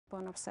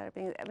on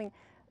observing. I mean,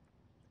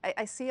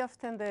 I see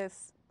often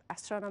this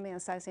astronomy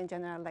and science in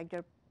general, like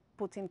you're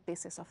putting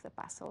pieces of the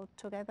puzzle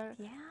together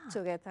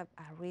to get a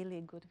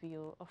really good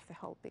view of the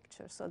whole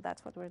picture. So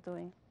that's what we're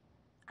doing.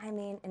 I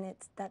mean, and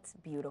that's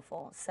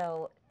beautiful.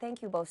 So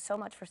thank you both so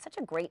much for such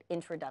a great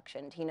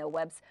introduction to,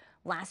 Webb's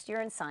last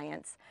year in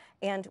science.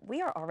 And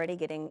we are already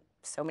getting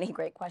so many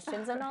great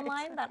questions in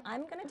online that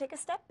I'm going to take a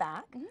step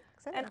back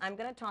and I'm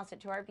going to toss it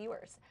to our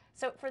viewers.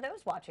 So for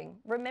those watching,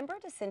 remember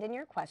to send in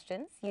your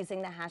questions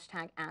using the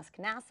hashtag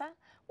AskNASA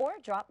or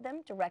drop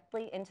them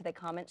directly into the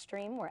comment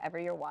stream wherever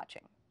you're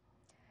watching.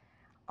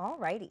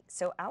 Alrighty,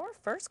 so our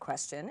first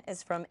question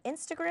is from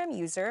Instagram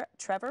user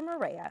Trevor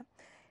Maria.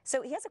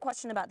 So he has a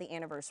question about the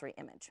anniversary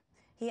image.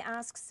 He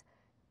asks,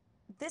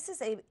 this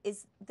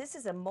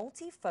is a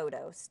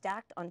multi-photo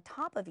stacked on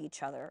top of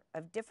each other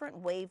of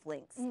different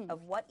wavelengths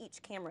of what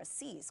each camera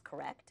sees,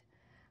 correct?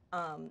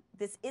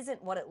 This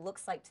isn't what it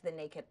looks like to the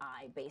naked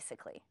eye,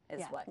 basically,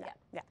 is what,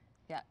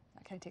 Yeah.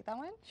 Can I take that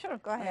one? Sure,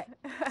 go ahead.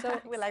 Okay.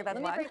 So we like that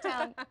let one. me break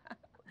down,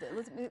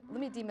 let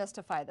me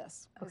demystify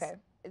this. Okay.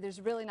 There's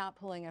really not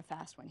pulling a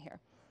fast one here.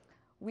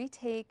 We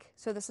take,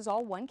 so this is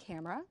all one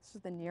camera. This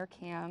is the near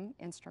cam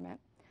instrument.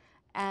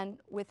 And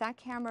with that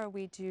camera,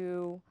 we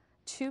do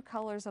 2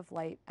 colors of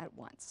light at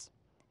once.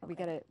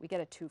 Okay. We get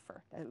a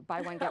twofer.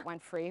 Buy one, get one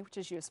free, which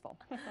is useful.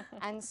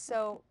 And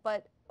so,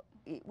 but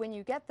when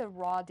you get the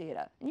raw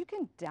data, and you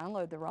can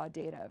download the raw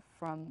data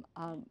from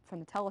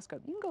the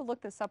telescope. You can go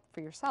look this up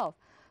for yourself.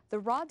 The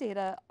raw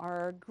data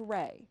are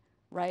gray,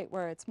 right,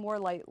 where it's more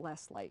light,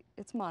 less light.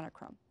 It's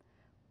monochrome.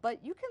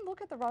 But you can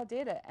look at the raw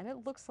data, and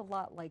it looks a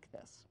lot like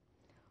this.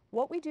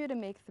 What we do to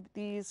make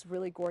these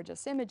really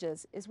gorgeous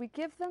images is we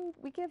give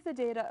the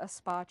data a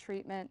spa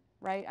treatment,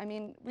 right? I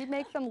mean, we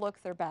make them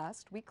look their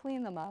best, we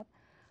clean them up,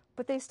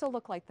 but they still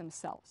look like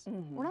themselves.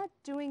 We're not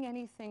doing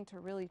anything to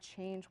really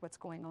change what's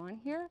going on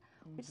here.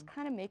 We just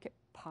kind of make it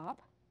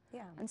pop.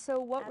 Yeah. And so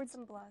what Add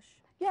some blush.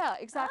 Yeah,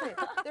 exactly.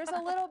 There's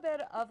a little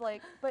bit of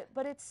like, but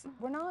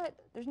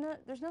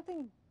there's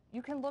nothing,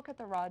 you can look at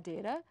the raw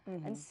data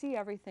and see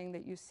everything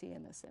that you see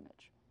in this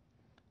image.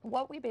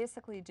 What we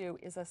basically do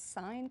is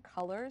assign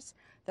colors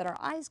that our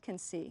eyes can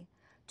see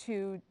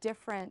to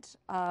different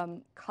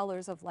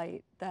colors of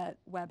light that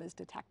Webb is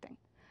detecting.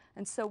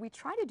 And so we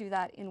try to do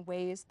that in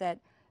ways that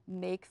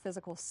make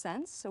physical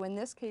sense. So in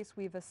this case,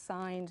 we've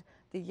assigned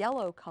the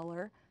yellow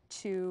color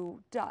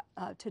to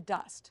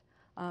dust,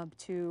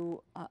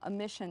 to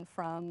emission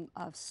from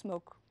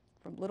smoke,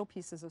 from little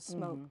pieces of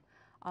smoke.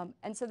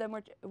 And so then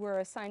we're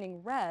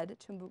assigning red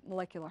to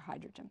molecular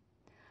hydrogen.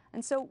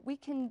 And so we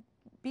can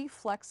be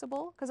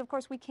flexible, because of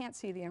course we can't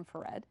see the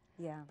infrared,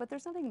 but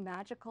there's nothing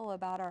magical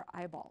about our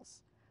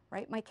eyeballs,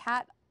 right? My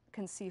cat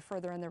can see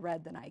further in the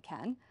red than I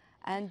can,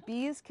 and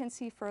bees can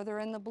see further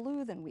in the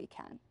blue than we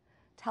can.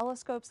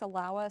 Telescopes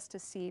allow us to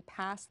see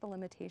past the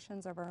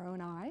limitations of our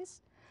own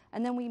eyes,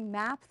 and then we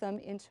map them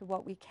into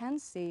what we can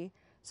see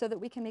so that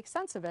we can make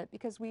sense of it,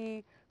 because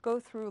we go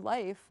through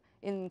life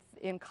in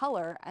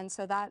color, and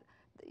so that,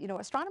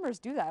 astronomers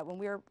do that. When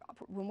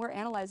we're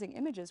analyzing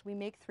images, we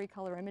make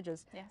 3-color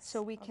images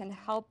so we can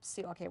help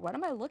see, okay, what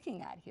am I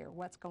looking at here?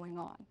 What's going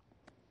on?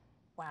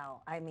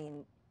 Wow, I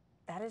mean,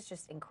 that is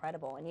just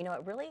incredible. And it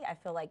really, I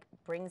feel like,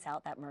 brings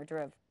out that merger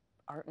of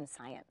art and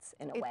science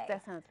in a way. It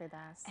definitely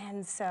does.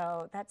 And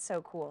so that's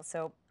so cool.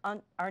 So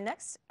on our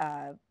next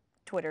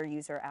Twitter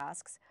user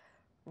asks,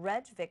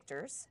 Reg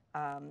Victors,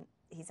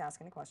 he's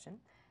asking a question.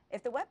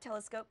 If the Webb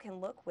telescope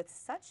can look with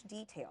such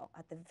detail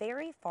at the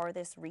very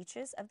farthest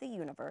reaches of the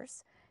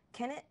universe,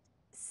 can it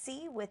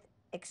see with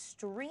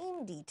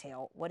extreme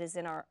detail what is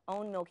in our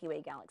own Milky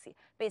Way galaxy?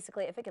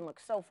 Basically, if it can look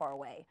so far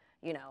away,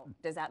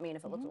 does that mean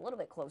if it looks a little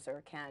bit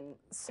closer, can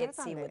it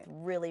see with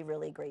really,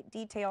 really great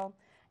detail?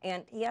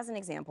 And he has an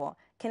example.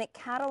 Can it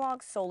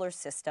catalog solar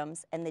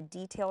systems and the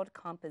detailed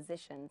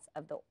compositions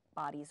of the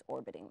bodies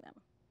orbiting them?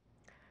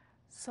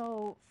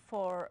 So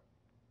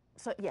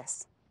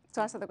yes. To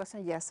answer the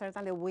question, yes,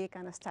 certainly we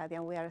can study,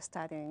 and we are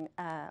studying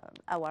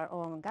our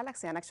own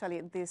galaxy. And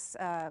actually, this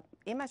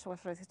image was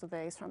released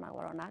today is from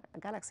our own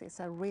galaxy. It's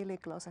a really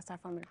close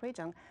star-forming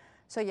region.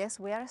 So yes,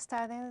 we are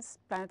studying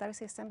planetary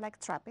systems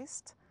like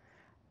TRAPPIST.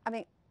 I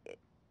mean,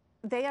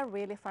 they are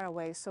really far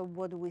away. So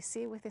what we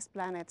see with these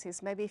planets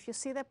is maybe if you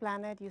see the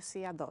planet, you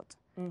see a dot.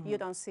 You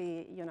don't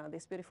see,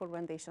 these beautiful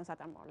renditions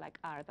that are more like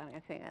art than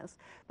anything else.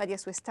 But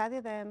yes, we study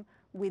them.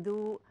 We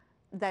do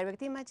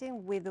direct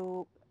imaging. We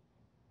do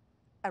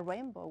a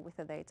rainbow with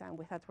the data, and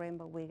with that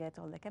rainbow we get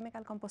all the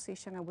chemical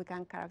composition and we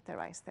can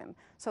characterize them.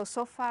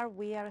 So far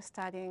we are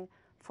studying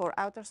for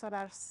outer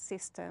solar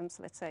systems,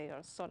 let's say, or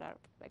solar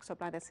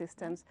exoplanet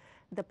systems,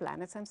 the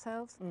planets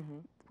themselves.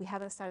 We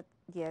haven't started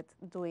yet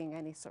doing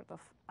any sort of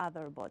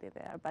other body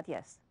there, but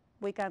yes,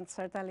 we can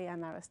certainly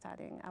and are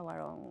studying our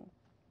own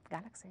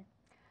galaxy.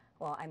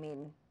 Well, I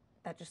mean,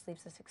 that just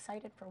leaves us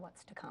excited for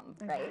what's to come,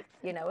 right?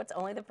 It's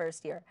only the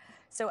first year.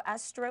 So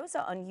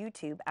Astroza on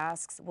YouTube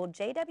asks, will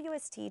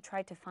JWST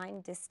try to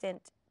find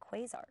distant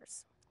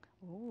quasars?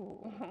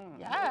 Ooh,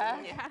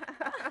 yeah.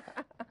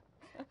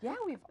 Yeah,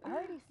 we've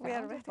already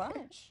found a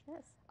bunch.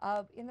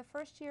 In the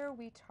first year,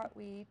 we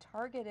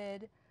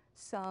targeted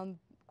some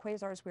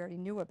quasars we already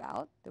knew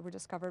about that were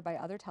discovered by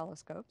other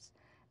telescopes.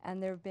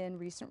 And there have been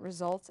recent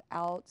results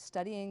out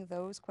studying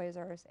those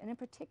quasars, and in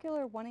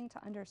particular wanting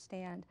to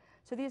understand,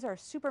 so these are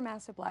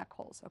supermassive black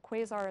holes. A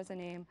quasar is a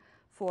name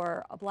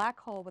for a black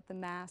hole with the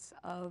mass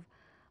of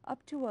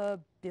up to 1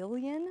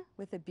 billion,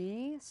 with a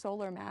B,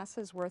 solar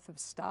masses worth of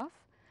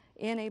stuff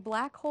in a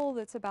black hole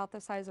that's about the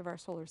size of our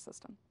solar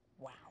system.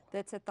 Wow.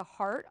 That's at the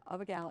heart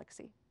of a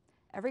galaxy.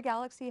 Every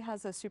galaxy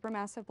has a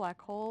supermassive black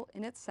hole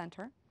in its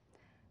center.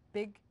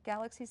 Big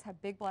galaxies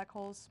have big black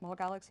holes. Small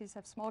galaxies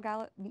have small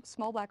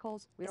black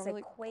holes. We don't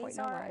really quite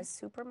know why.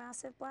 Is a quasar a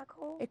supermassive black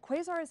hole? A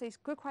quasar is a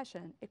good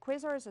question. A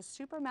quasar is a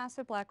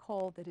supermassive black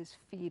hole that is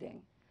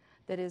feeding,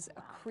 that is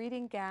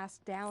accreting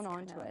gas down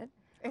onto it.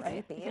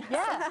 Right?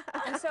 Yeah,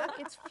 and so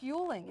it's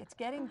fueling, it's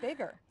getting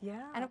bigger.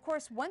 Yeah. And of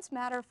course, once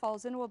matter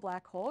falls into a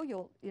black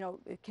hole,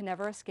 it can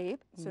never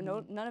escape, so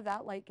none of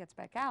that light gets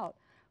back out.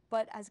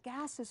 But as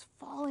gas is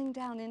falling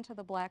down into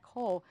the black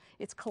hole,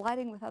 it's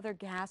colliding with other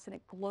gas and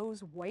it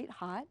glows white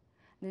hot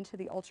and into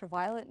the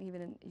ultraviolet, and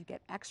even you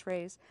get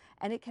X-rays,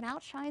 and it can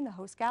outshine the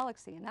host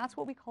galaxy, and that's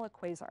what we call a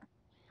quasar.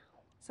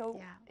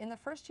 So in the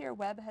first year,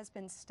 Webb has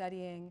been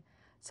studying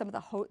some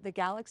of the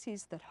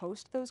galaxies that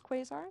host those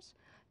quasars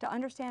to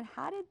understand,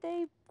 how did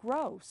they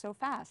grow so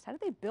fast? How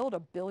did they build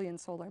 1 billion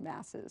solar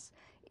masses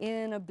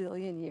in 1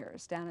 billion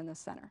years down in the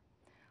center?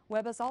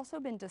 Webb has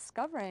also been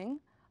discovering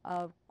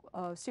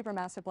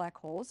supermassive black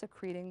holes,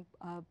 accreting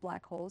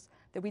black holes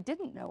that we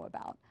didn't know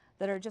about,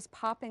 that are just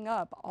popping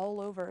up all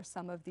over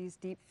some of these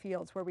deep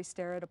fields where we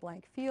stare at a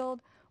blank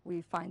field,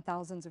 we find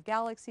thousands of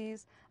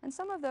galaxies, and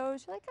some of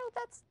those you're like, oh,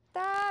 that's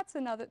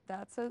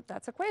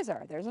a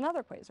quasar. There's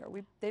another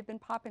quasar. They've been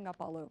popping up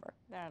all over.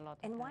 There are a lot.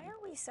 And why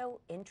are we so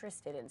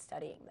interested in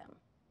studying them?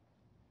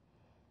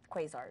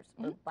 Quasars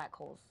or black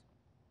holes?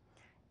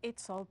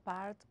 It's all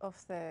part of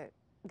the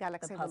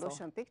galaxy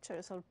evolution picture.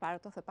 It's all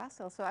part of the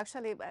puzzle. So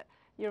actually,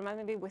 you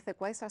reminded me, with the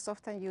quasars,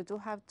 often you do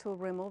have to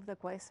remove the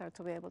quasar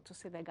to be able to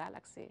see the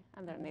galaxy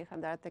underneath,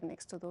 and there are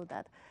techniques to do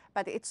that.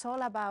 But it's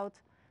all about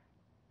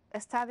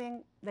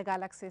studying the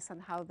galaxies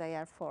and how they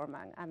are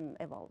forming and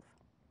evolve.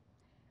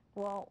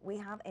 Well, we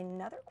have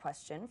another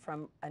question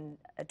from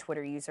a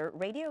Twitter user.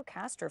 Radio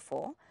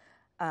Casterful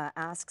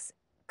asks,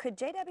 could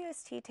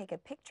JWST take a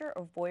picture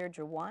of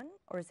Voyager 1,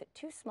 or is it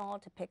too small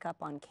to pick up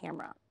on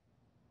camera?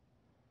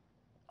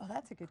 Oh,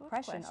 that's a good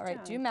question. All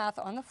right, do math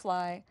on the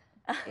fly.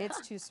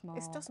 It's too small.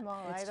 It's too small.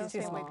 It's I don't too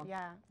think small.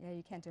 yeah,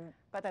 you can't do it.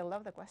 but I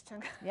love the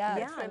question.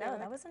 Yeah, I know.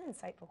 That was an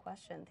insightful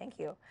question. Thank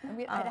you.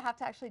 And I'd have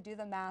to actually do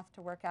the math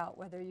to work out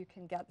whether you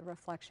can get the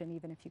reflection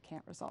even if you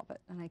can't resolve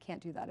it. And I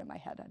can't do that in my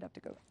head. I'd have to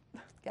go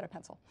get a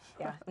pencil.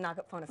 Yeah,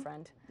 phone a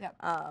friend. Yep.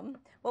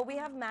 Well, we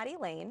have Maddie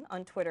Lane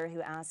on Twitter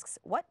who asks,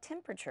 what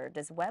temperature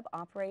does Webb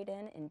operate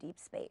in deep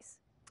space?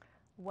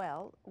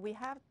 Well, we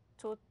have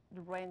two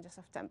ranges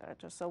of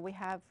temperature. So we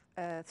have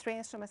 3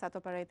 instruments that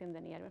operate in the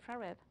near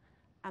infrared,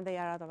 and they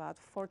are at about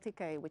 40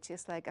 K, which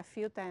is like a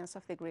few tenths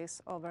of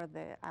degrees over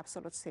the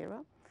absolute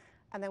zero.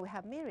 And then we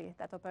have MIRI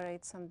that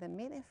operates on the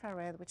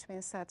mid-infrared, which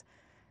means that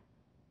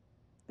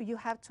you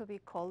have to be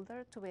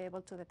colder to be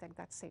able to detect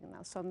that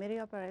signal. So MIRI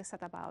operates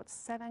at about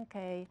 7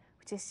 K,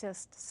 which is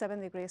just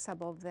 7 degrees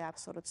above the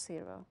absolute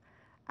zero.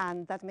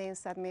 And that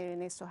means that MIRI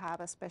needs to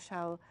have a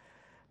special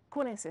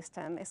cooling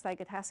system. It's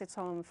like it has its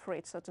own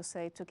fridge, so to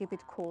say, to keep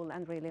it cool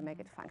and really make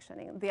it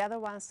functioning. The other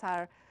ones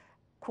are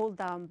cooled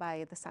down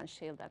by the sun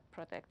shield that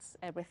protects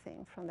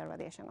everything from the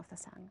radiation of the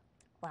sun.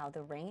 Wow,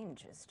 the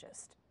range is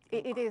just...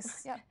 It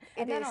is. Yeah.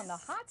 And then on the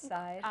hot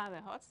side, on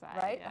the hot side,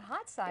 right? The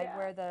hot side,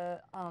 where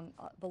the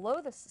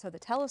below the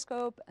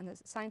telescope and the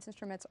science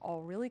instruments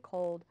all really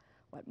cold,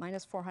 what,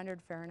 minus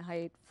 400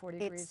 Fahrenheit, 40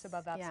 degrees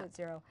above absolute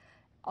zero.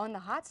 On the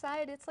hot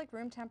side, it's like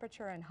room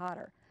temperature and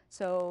hotter.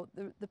 So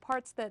the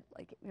parts that,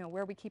 like,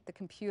 where we keep the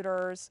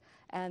computers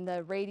and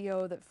the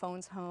radio that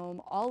phones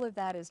home, all of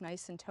that is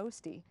nice and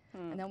toasty.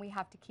 And then we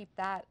have to keep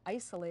that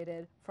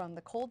isolated from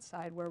the cold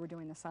side where we're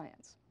doing the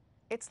science.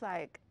 It's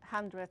like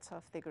hundreds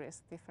of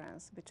degrees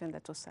difference between the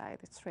two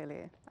sides. It's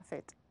really a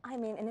feat. I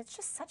mean, and it's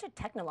just such a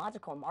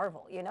technological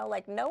marvel,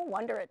 like no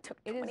wonder it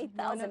took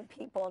 20,000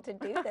 people to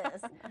do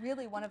this.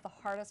 Really, one of the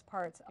hardest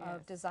parts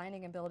of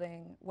designing and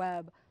building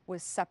Webb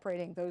was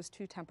separating those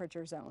two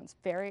temperature zones,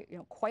 very,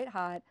 quite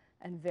hot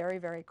and very,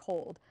 very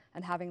cold,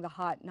 and having the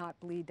hot not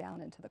bleed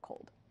down into the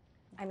cold.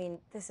 I mean,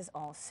 this is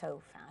all so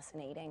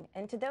fascinating.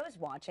 And to those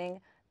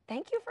watching,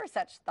 thank you for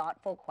such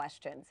thoughtful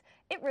questions.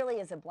 It really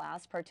is a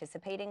blast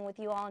participating with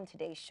you all in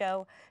today's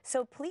show.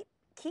 So please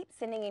keep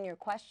sending in your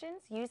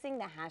questions using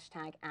the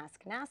hashtag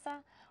AskNASA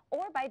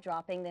or by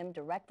dropping them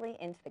directly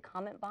into the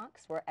comment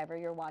box wherever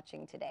you're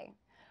watching today.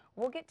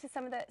 We'll get to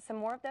some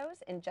more of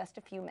those in just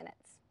a few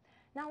minutes.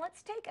 Now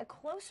let's take a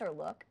closer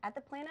look at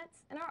the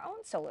planets in our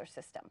own solar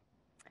system.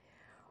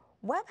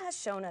 Webb has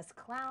shown us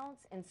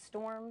clouds and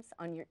storms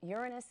on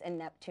Uranus and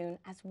Neptune,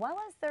 as well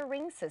as their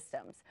ring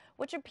systems,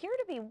 which appear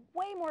to be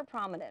way more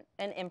prominent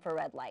in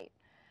infrared light.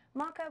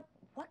 Maka,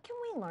 what can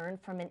we learn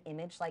from an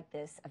image like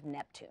this of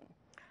Neptune?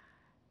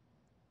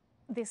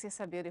 This is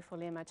a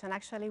beautiful image, and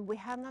actually we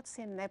have not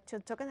seen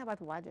Neptune, talking about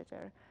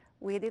Voyager,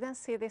 we didn't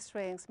see these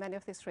rings, many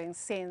of these rings,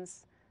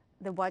 since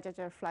the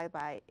Voyager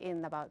flyby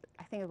in about,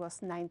 I think it was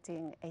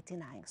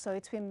 1989. So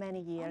it's been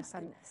many years. Oh my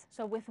And goodness.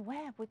 so with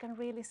Webb, we can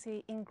really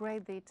see in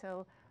great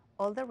detail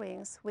all the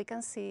rings. We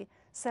can see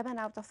 7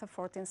 out of the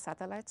 14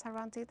 satellites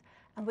around it,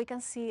 and we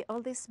can see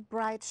all these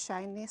bright,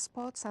 shiny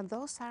spots, and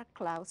those are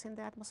clouds in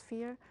the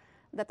atmosphere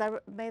that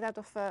are made out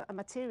of a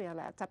material,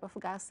 a type of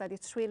gas that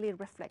it's really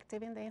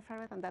reflective in the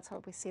infrared, and that's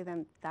how we see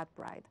them that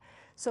bright.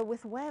 So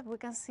with Webb, we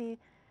can see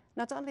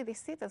not only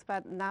these details,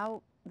 but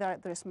now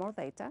there's more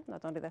data,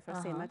 not only the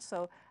first image.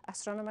 So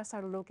astronomers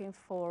are looking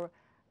for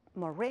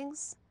more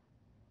rings,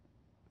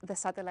 the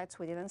satellites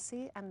we didn't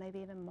see, and maybe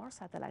even more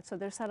satellites. So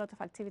there's a lot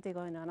of activity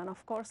going on. And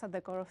of course, at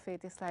the core of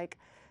it is like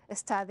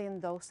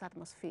studying those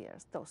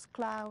atmospheres, those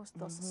clouds,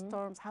 those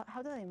storms.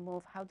 How do they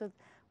move?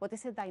 What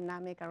is the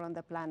dynamic around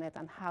the planet,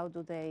 and how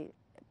do they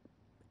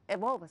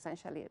evolve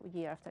essentially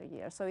year after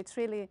year? So it's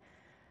really,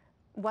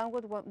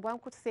 one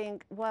could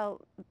think,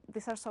 well,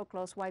 these are so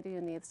close, why do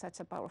you need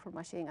such a powerful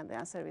machine? And the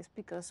answer is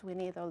because we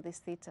need all this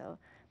detail.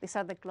 These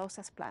are the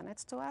closest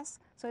planets to us,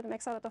 so it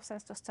makes a lot of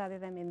sense to study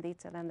them in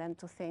detail and then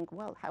to think,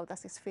 well, how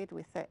does this fit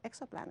with the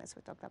exoplanets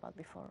we talked about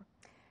before?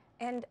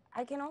 And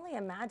I can only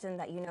imagine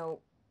that,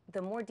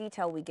 the more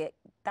detail we get,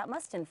 that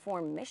must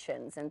inform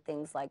missions and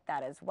things like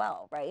that as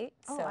well, right?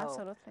 Oh,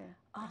 absolutely.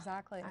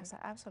 Exactly.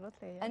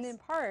 Absolutely, yes. And in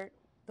part,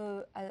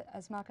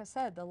 as Maka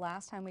said, the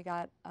last time we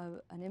got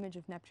an image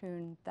of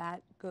Neptune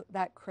that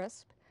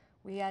crisp,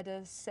 we had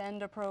to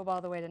send a probe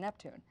all the way to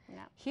Neptune.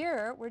 Yeah.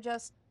 Here, we're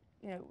just,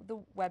 the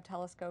Webb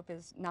telescope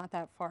is not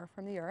that far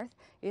from the Earth.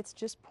 It's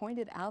just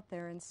pointed out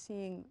there and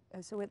seeing,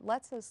 so it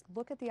lets us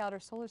look at the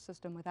outer solar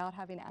system without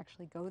having to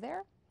actually go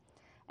there.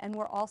 And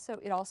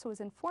it also is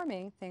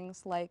informing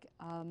things like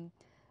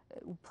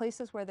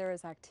places where there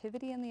is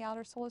activity in the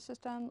outer solar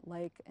system,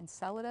 like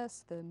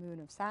Enceladus, the moon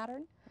of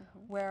Saturn,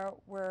 where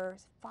we're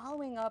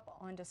following up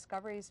on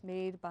discoveries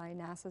made by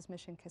NASA's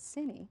mission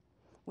Cassini,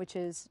 which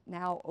is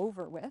now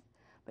over with.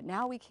 But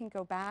now we can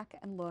go back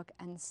and look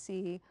and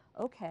see,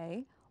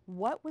 okay,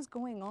 what was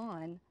going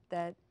on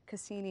that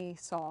Cassini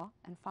saw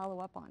and follow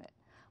up on it.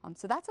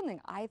 So that's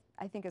something I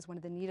think is one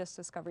of the neatest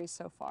discoveries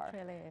so far. It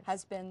really is.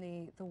 Has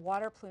been the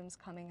water plumes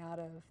coming out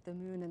of the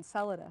moon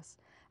Enceladus,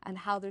 and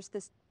how there's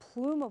this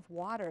plume of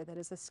water that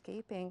is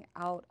escaping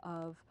out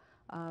of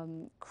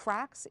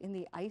cracks in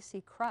the icy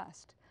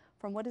crust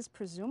from what is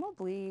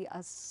presumably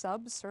a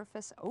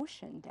subsurface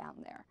ocean down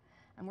there.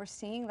 And we're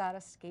seeing that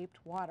escaped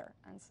water.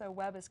 And so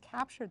Webb has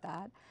captured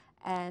that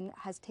and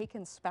has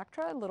taken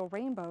spectra, little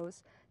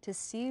rainbows, to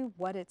see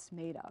what it's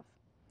made of.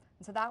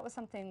 And so that was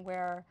something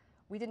where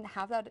we didn't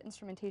have that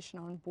instrumentation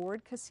on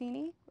board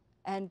Cassini,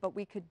 but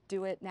we could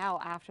do it now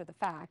after the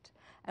fact.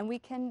 And we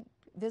can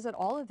visit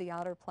all of the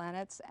outer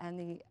planets and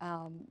the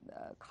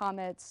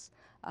comets,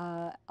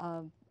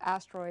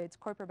 asteroids,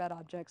 Kuiper belt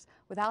objects,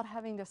 without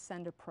having to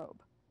send a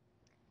probe.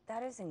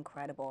 That is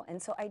incredible.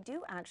 And so I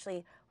do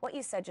actually, what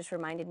you said just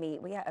reminded me,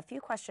 we had a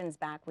few questions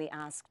back we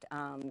asked,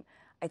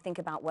 I think,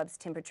 about Webb's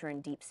temperature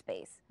in deep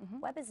space.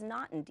 Webb is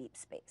not in deep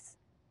space,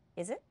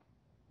 is it?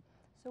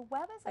 So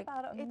Webb is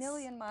about a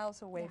million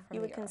miles away from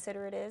You the would Earth.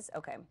 consider it is?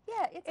 Okay.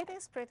 Yeah, it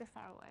is pretty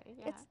far away.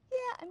 Yeah.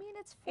 I mean,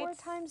 it's four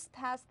times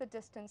past the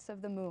distance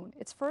of the moon.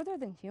 It's further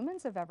than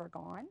humans have ever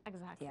gone.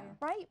 Exactly. Yeah.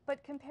 Right?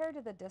 But compared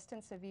to the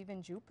distance of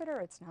even Jupiter,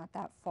 it's not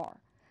that far.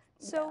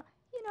 So,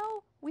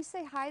 we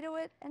say hi to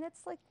it, and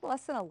it's like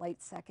less than a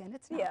light second.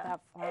 It's not that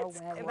far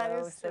away. That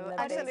is true. In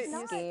the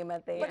big scheme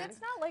at the But end.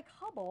 it's not like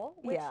Hubble,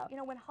 which,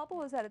 when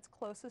Hubble is at its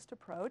closest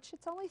approach,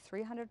 it's only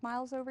 300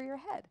 miles over your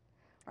head,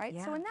 right?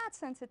 Yeah. So in that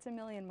sense, it's a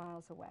million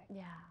miles away.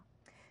 Yeah.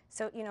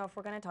 So, if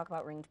we're going to talk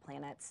about ringed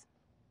planets,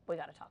 we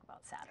got to talk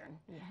about Saturn.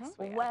 Yes,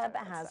 Webb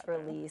has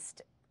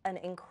released an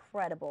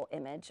incredible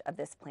image of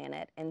this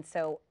planet. And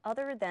so,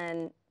 other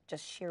than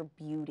just sheer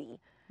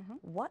beauty,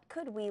 what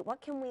can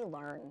we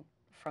learn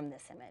from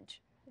this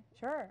image?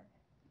 Sure.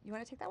 You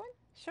want to take that one?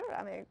 Sure.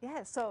 I mean,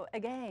 yeah. So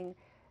again,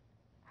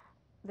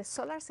 the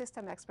solar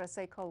system experts,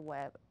 they call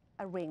Webb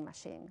a ring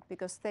machine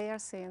because they are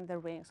seeing the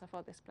rings of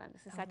all these planets.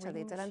 It's such a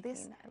detail. And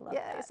this,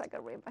 it's like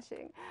a ring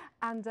machine.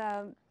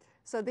 And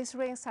so these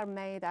rings are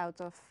made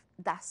out of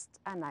dust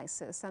and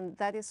ices, and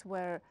that is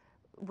where,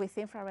 with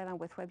infrared and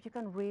with Webb, you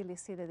can really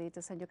see the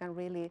details and you can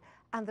really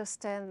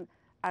understand.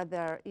 Are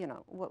there,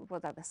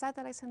 what are the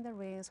satellites in the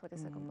rings? What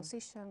is the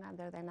composition and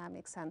their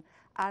dynamics? And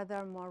are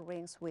there more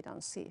rings we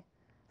don't see?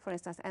 For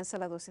instance,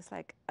 Enceladus is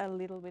like a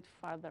little bit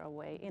farther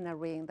away in a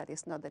ring that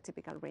is not the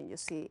typical ring you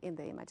see in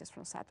the images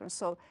from Saturn.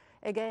 So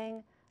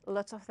again,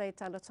 lots of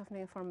data, lots of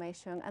new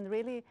information. And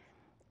really,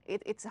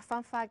 it's a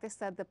fun fact is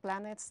that the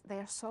planets, they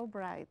are so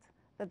bright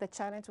that the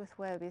challenge with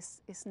Webb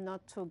is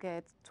not to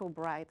get too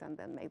bright and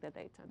then make the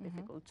data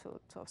difficult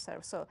to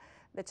observe. So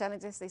the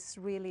challenge is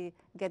really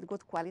get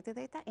good quality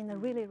data in a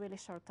really, really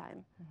short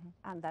time.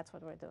 And that's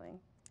what we're doing.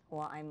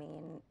 Well, I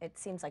mean, it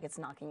seems like it's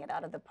knocking it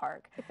out of the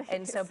park.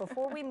 And so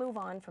before we move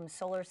on from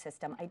solar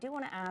system, I do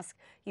want to ask,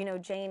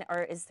 Jane,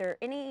 is there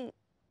any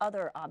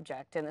other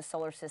object in the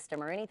solar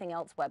system or anything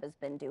else Webb has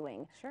been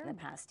doing in the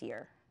past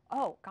year?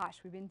 Oh gosh,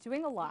 we've been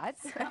doing a lot.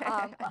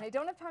 And I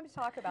don't have time to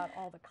talk about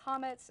all the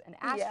comets and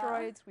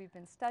asteroids we've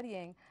been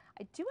studying.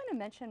 I do want to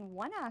mention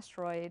one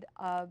asteroid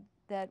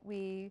that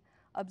we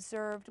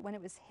observed when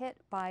it was hit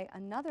by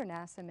another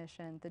NASA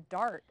mission, the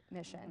DART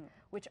mission,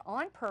 which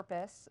on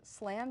purpose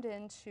slammed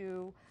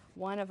into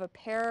one of a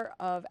pair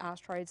of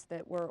asteroids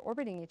that were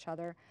orbiting each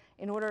other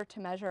in order to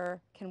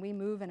measure, can we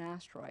move an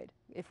asteroid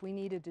if we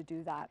needed to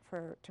do that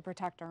to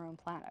protect our own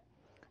planet.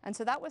 And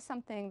so that was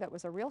something that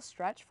was a real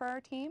stretch for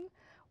our team.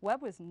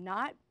 Webb was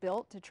not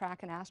built to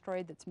track an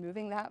asteroid that's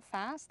moving that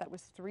fast. That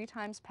was 3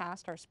 times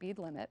past our speed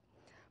limit.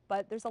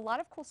 But there's a lot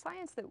of cool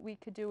science that we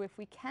could do if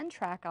we can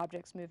track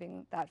objects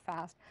moving that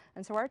fast.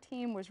 And so our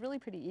team was really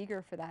pretty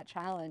eager for that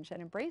challenge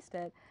and embraced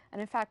it. And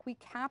in fact, we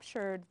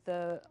captured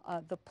the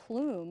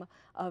plume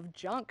of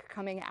junk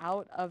coming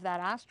out of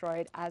that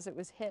asteroid as it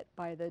was hit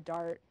by the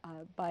DART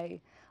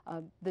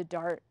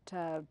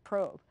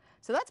probe.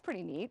 So that's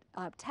pretty neat.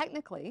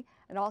 Technically,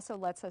 it also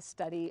lets us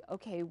study,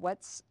 okay,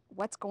 what's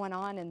going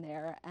on in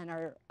there, and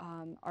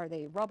are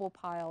they rubble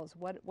piles?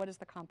 What is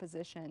the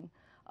composition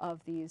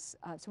of these?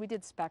 So we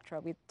did spectra.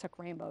 We took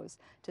rainbows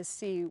to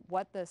see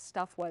what the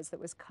stuff was that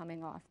was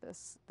coming off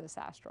this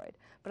asteroid.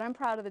 But I'm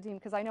proud of the team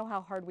because I know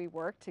how hard we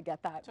worked to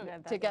get that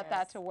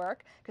that to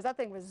work, because that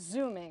thing was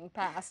zooming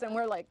past, and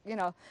we're like,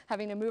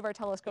 having to move our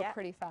telescope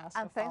pretty fast.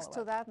 And thanks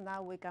to that,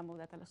 now we can move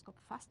the telescope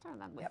faster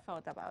than we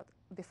thought about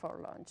before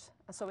launch.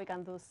 So we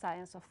can do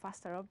science of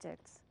faster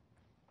objects.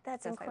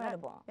 That's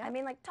incredible. Like that. I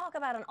mean, talk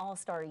about an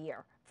all-star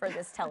year for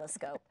this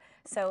telescope.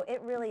 So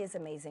it really is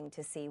amazing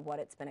to see what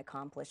it's been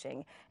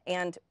accomplishing.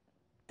 And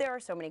there are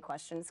so many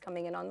questions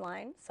coming in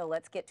online, so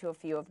let's get to a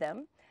few of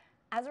them.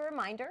 As a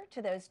reminder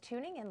to those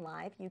tuning in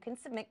live, you can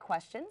submit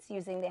questions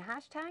using the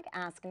hashtag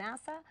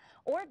AskNASA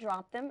or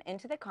drop them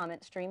into the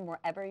comment stream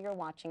wherever you're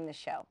watching the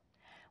show.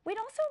 We'd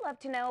also love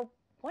to know,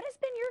 what has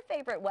been your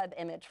favorite Webb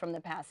image from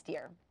the past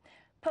year?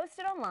 Post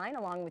it online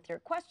along with your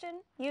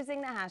question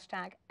using the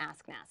hashtag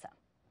AskNASA.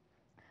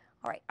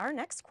 All right, our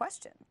next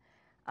question.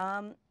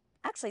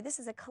 Actually, this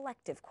is a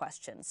collective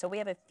question. So we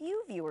have a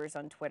few viewers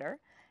on Twitter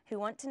who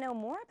want to know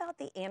more about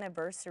the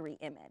anniversary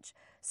image.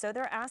 So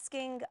they're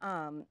asking,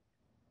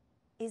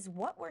 is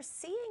what we're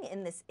seeing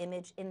in this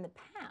image in the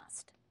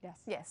past?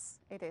 Yes,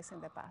 it is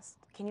in the past.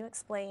 Can you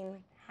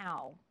explain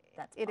how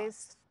that's It possible?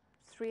 is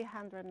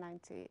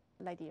 390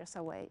 light years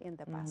away in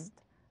the past,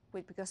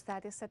 because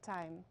that is the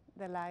time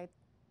the light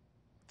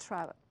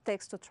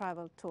takes to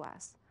travel to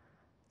us.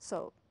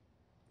 So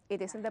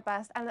it is in the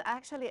past, and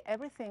actually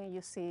everything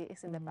you see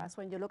is in the past.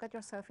 When you look at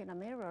yourself in a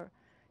mirror,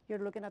 you're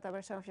looking at a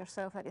version of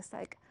yourself that is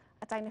like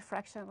a tiny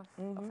fraction of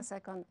a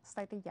second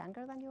slightly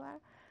younger than you are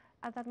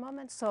at that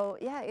moment. So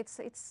yeah,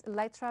 it's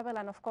light travel,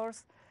 and of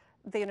course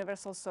the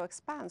universe also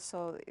expands,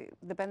 so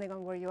depending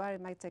on where you are,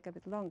 it might take a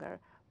bit longer.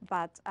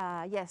 But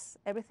yes,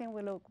 everything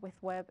we look with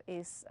Webb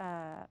is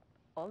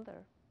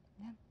older.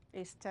 Yeah.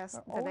 It's just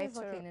We're the always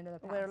nature. looking into the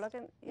past. We're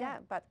looking,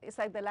 but it's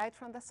like the light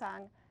from the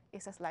sun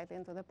is slightly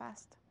into the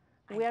past.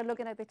 We are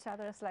looking at each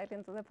other slightly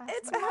into the past.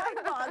 It's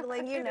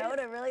mind-boggling,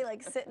 to really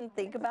sit and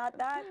think about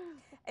that.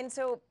 And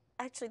so,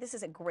 actually, this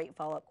is a great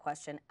follow-up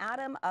question.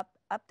 Adam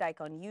Updike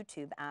on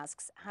YouTube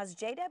asks, has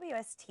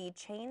JWST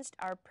changed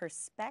our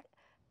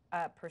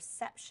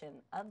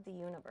perception of the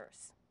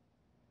universe?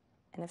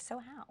 And if so,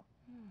 how?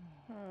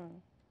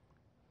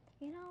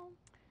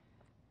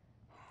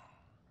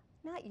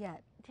 Not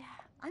yet. Yeah,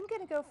 I'm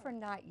going to go for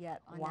not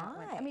yet on that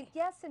one. I Why? mean,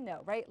 yes and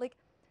no, right? Like,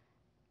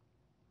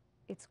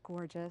 it's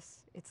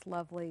gorgeous, it's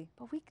lovely,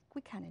 but we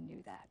kind of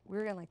knew that. We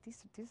were going like,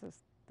 this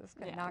is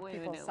going to knock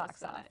people's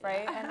socks off,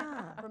 right? And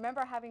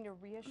remember having to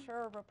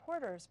reassure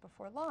reporters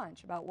before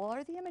launch about, well,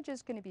 are the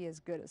images going to be as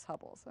good as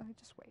Hubble's? So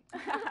just wait.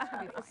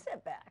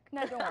 Sit back.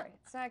 No, don't worry.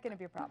 It's not going to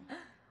be a problem.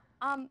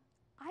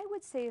 I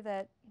would say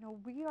that,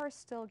 we are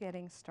still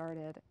getting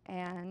started,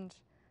 and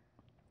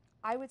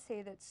I would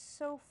say that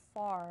so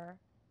far,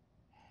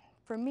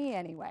 for me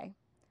anyway,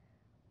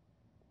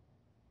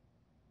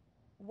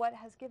 what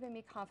has given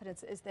me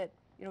confidence is that,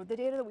 the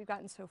data that we've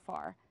gotten so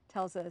far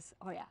tells us,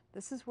 oh yeah,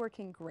 this is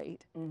working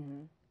great.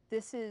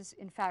 This is,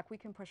 in fact, we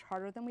can push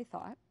harder than we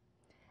thought.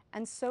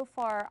 And so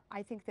far,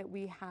 I think that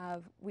we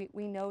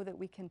know that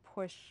we can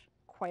push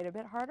quite a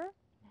bit harder.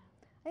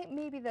 I think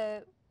maybe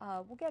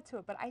we'll get to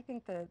it, but I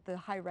think the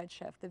high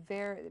redshift, the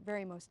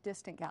very most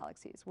distant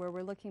galaxies, where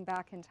we're looking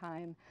back in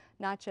time,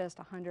 not just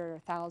 100 or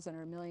 1,000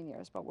 or a million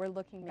years, but we're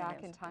looking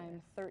back in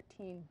time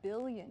 13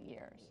 billion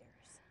years.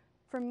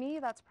 For me,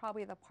 that's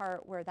probably the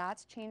part where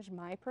that's changed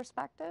my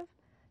perspective,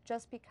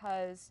 just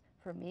because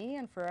for me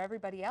and for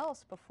everybody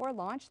else, before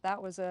launch, that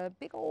was a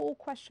big old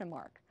question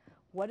mark.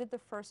 What did the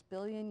first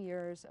billion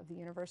years of the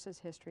universe's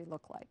history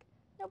look like?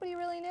 Nobody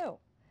really knew.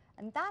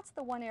 And that's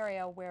the one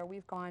area where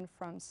we've gone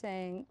from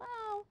saying,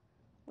 well,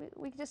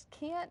 we just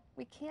can't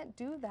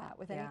do that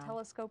with any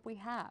telescope we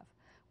have.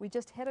 We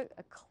just hit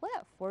a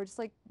cliff where it's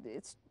like,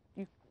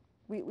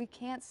 We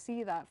can't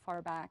see that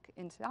far back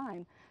in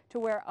time to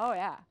where, oh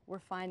yeah, we're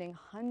finding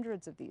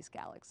hundreds of these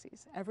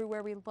galaxies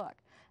everywhere we look.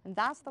 And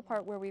that's the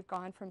part where we've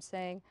gone from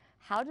saying,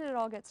 how did it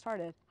all get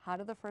started? How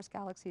did the first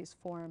galaxies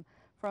form?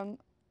 From,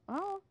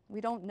 oh,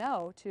 we don't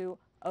know, to,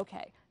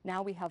 okay,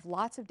 now we have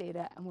lots of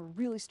data and we're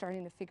really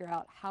starting to figure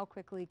out how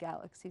quickly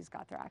galaxies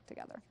got their act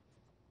together.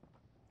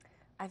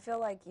 I feel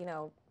like, you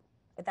know,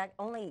 that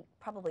only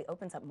probably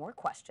opens up more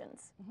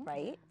questions,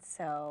 right?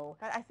 So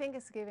But I think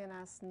it's giving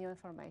us new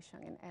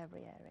information in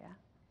every area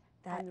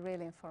and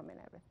really informing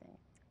everything.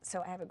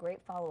 So I have a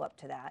great follow-up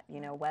to that. You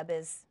know, Webb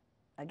is,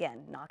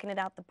 again, knocking it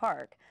out the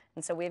park.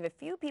 And so we have a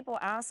few people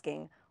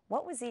asking,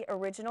 what was the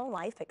original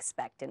life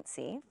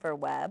expectancy for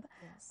Webb?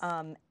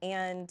 Yes.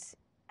 And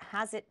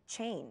has it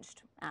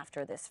changed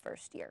after this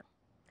first year?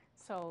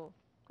 So,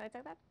 can I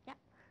take that? Yeah.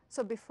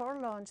 So before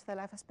launch, the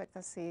life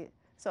expectancy,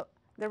 so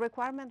the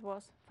requirement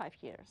was 5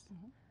 years.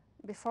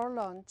 Before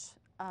launch,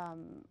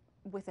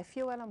 with the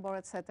fuel on board,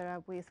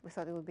 etc., we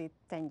thought it would be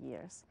 10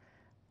 years.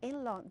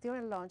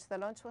 During launch, the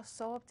launch was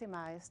so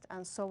optimized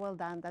and so well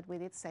done that we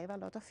did save a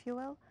lot of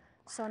fuel.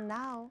 So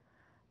now,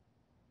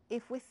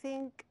 if we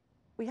think,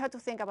 we have to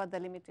think about the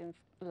limiting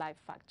life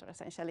factor,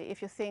 essentially.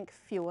 If you think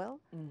fuel,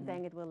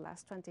 then it will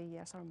last 20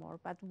 years or more.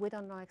 But we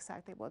don't know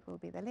exactly what will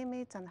be the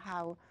limit and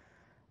how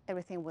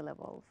everything will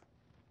evolve.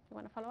 You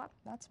want to follow up?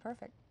 That's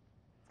perfect.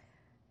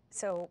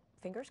 So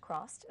fingers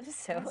crossed,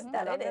 so Yes, that the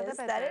it longer the is,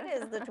 that it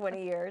better. is the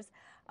 20 years.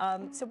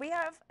 So we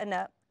have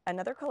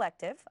another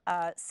collective.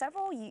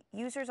 Several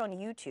users on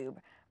YouTube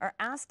are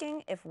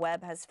asking if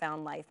Webb has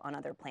found life on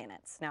other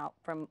planets. Now,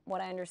 from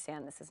what I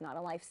understand, this is not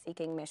a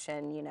life-seeking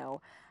mission, you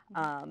know,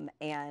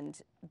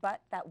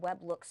 but that Webb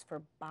looks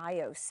for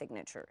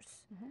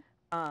biosignatures.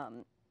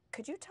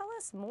 Could you tell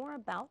us more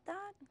about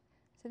that?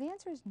 So the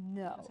answer is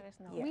no. The answer is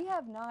no. We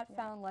have not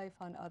found life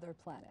on other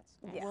planets.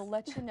 Yes. We'll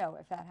let you know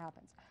if that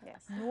happens.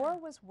 Yes. Nor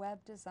was Webb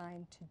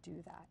designed to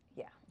do that.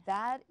 Yeah.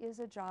 That is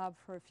a job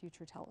for a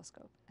future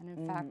telescope. And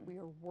in fact, we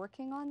are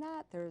working on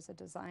that. There's a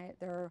design,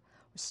 we're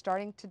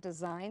starting to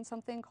design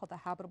something called the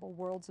Habitable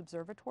Worlds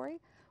Observatory,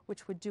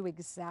 which would do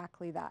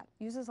exactly that.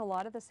 Uses a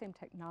lot of the same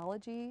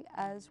technology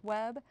as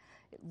Webb.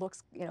 It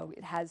looks, you know,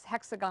 it has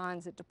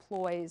hexagons, it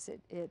deploys,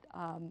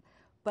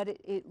 but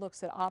it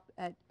looks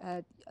at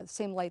the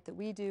same light that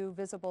we do,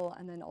 visible,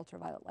 and then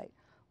ultraviolet light.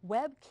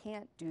 Webb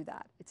can't do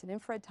that. It's an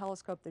infrared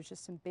telescope. There's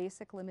just some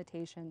basic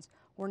limitations.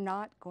 We're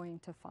not going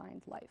to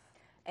find life.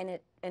 And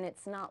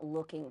it's not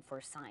looking for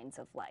signs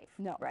of life.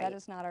 No, right? that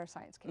is not our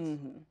science case.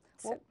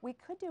 What we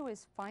could do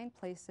is find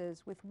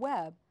places with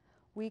Webb.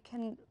 We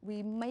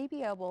may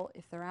be able,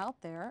 if they're out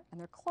there and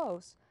they're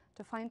close,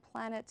 to find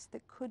planets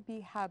that could be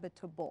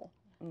habitable,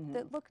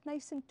 that look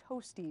nice and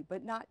toasty,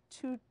 but not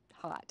too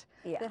hot,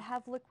 that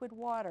have liquid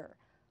water.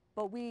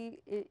 But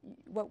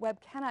what Webb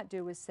cannot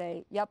do is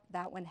say, yep,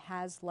 that one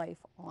has life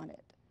on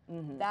it.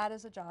 That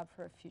is a job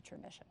for a future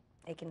mission.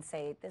 It can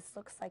say, this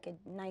looks like a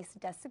nice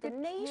candidate.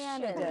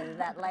 destination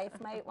that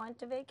life might want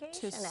to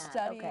vacation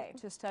at.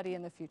 To study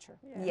in the future.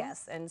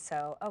 Yes, and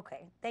so,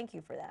 okay, thank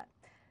you for that.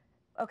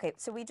 Okay,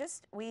 so we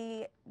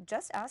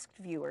just asked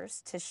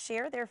viewers to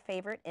share their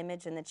favorite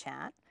image in the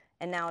chat,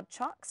 and now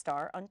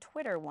Chalkstar on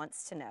Twitter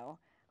wants to know,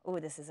 oh,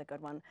 this is a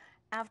good one.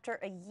 After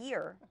a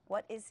year,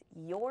 what is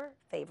your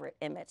favorite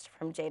image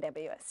from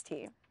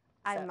JWST?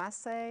 I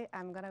must say,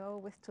 I'm going to go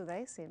with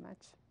today's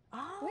image.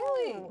 Oh,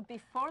 Really?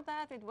 Before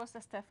that, it was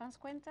the Stefan's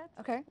Quintet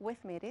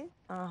with MIDI.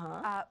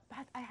 But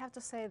I have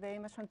to say, the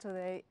image from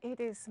today, it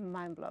is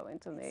mind-blowing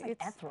to me.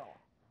 It's like ethereal.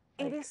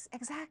 It is,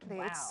 exactly.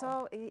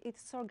 Wow.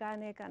 It's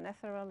organic and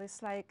ethereal.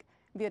 It's like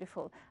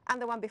beautiful.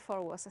 And the one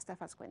before was the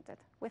Stefan's Quintet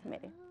with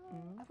MIDI.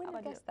 I wouldn't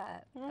have guessed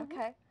that.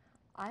 Okay.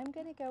 I'm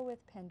going to go with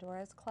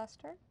Pandora's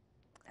cluster,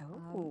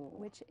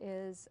 which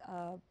is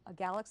a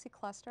galaxy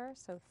cluster,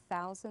 so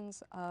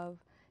thousands of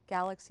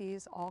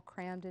galaxies all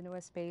crammed into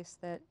a space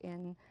that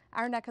in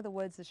our neck of the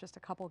woods is just a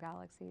couple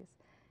galaxies.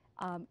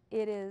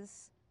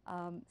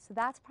 So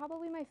that's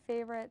probably my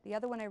favorite. The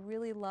other one I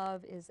really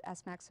love is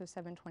SMACS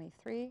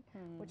 0723,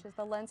 which is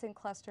the lensing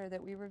cluster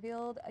that we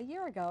revealed a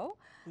year ago.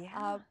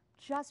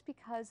 Just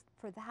because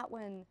for that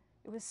one,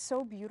 it was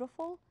so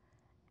beautiful,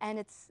 and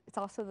it's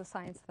also the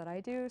science that I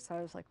do, so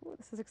I was like, ooh,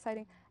 this is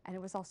exciting, and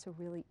it was also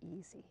really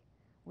easy.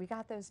 We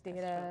got those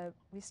data,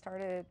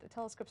 the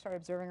telescope started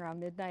observing around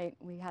midnight,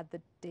 and we had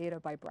the data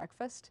by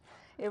breakfast.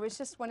 It was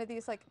just one of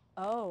these like,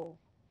 oh,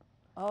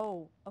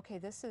 okay,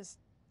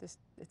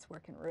 it's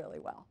working really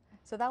well.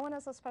 So that one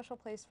has a special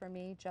place for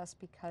me just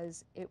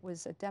because it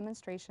was a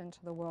demonstration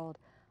to the world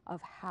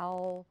of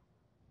how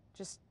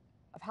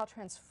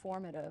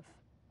transformative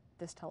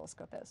this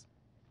telescope is.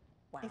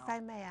 Wow. If I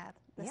may add,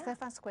 the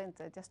Stefan's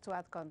Quintet, just to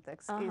add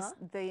context, is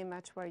the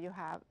image where you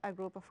have a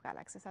group of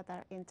galaxies that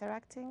are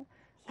interacting,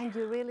 and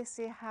you really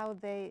see how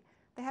they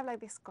have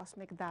like this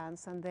cosmic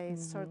dance, and they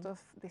sort of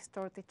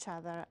distort each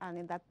other, and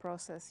in that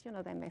process, you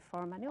know, they may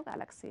form a new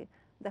galaxy.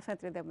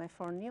 Definitely they may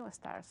form new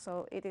stars,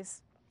 so it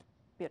is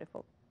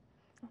beautiful.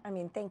 I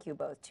mean, thank you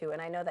both too.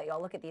 And I know that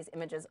y'all look at these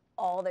images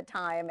all the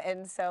time.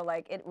 And so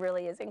like, it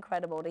really is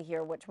incredible to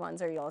hear which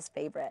ones are y'all's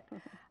favorite.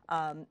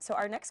 So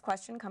our next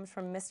question comes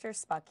from Mr.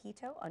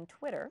 Spaquito on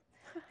Twitter.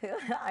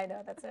 I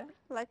know, that's a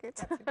Like it.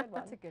 That's a good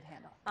one. That's a good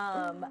handle.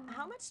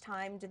 How much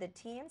time do the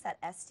teams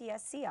at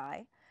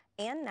STSCI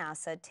and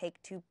NASA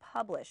take to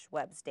publish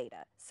Webb's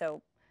data?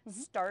 So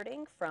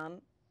starting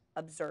from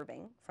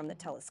observing from the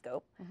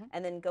telescope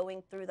and then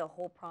going through the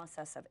whole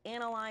process of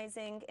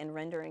analyzing and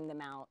rendering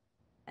them out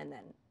and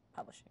then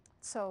publishing.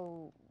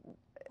 So,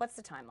 What's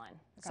the timeline?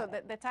 so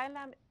the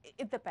timeline,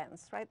 it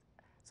depends, right?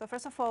 So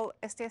first of all,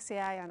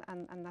 STSCI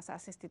and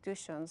NASA's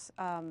institutions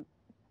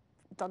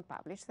don't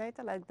publish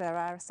data. Like there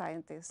are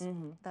scientists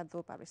that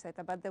do publish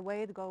data, but the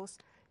way it goes,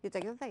 you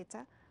take the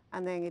data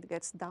and then it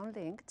gets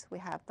downlinked. We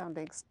have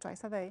downlinks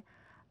twice a day.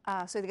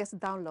 So it gets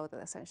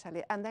downloaded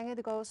essentially. And then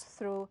it goes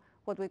through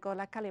what we call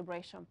a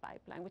calibration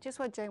pipeline, which is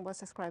what Jane was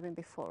describing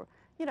before.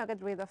 You know,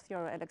 get rid of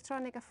your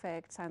electronic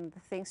effects and the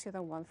things you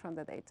don't want from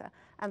the data.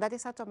 And that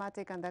is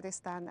automatic and that is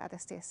done at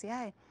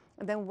STSCI.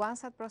 And then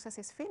once that process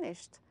is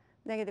finished,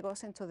 then it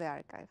goes into the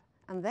archive.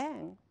 And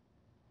then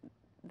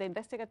the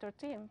investigator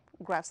team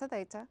grabs the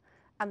data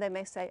and they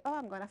may say, oh,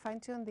 I'm going to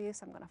fine tune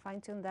this, I'm going to fine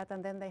tune that,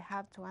 and then they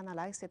have to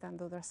analyze it and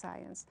do their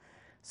science.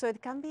 So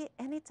it can be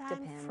any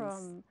time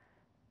from,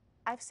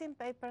 I've seen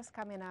papers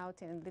coming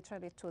out in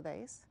literally 2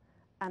 days,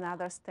 and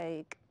others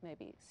take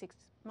maybe 6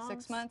 months.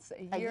 6 months,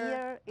 a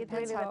year. It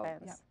really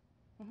depends.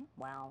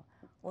 Wow.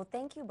 Well,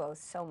 thank you both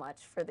so much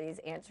for these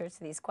answers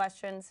to these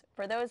questions.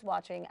 For those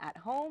watching at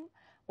home,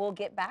 we'll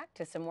get back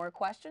to some more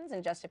questions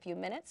in just a few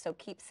minutes, so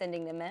keep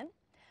sending them in.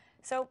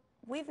 So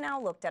we've now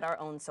looked at our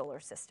own solar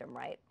system,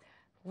 right?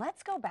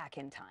 Let's go back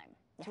in time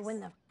to when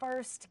the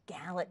first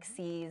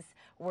galaxies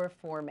were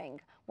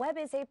forming. Webb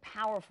is a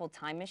powerful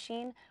time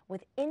machine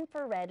with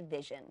infrared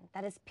vision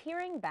that is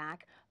peering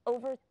back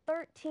over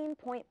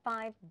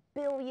 13.5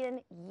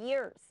 billion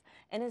years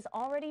and is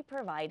already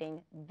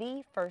providing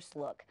the first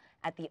look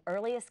at the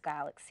earliest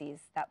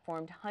galaxies that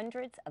formed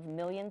hundreds of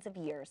millions of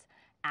years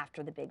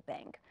after the Big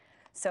Bang.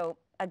 So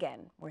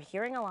again, we're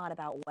hearing a lot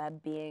about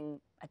Webb being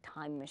a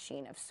time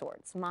machine of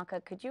sorts. Maka,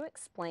 could you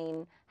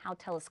explain how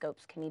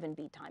telescopes can even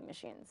be time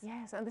machines?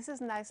 Yes, and this is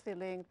nicely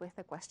linked with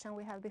the question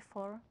we had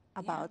before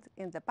about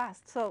in the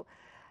past. So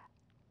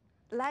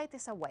light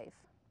is a wave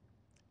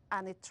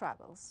and it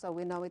travels. So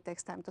we know it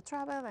takes time to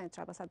travel and it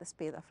travels at the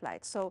speed of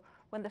light. So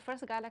when the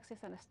first galaxies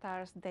and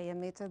stars, they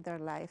emitted their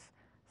light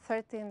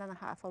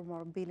 13.5 or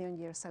more billion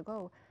years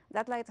ago,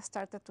 that light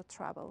started to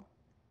travel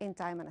in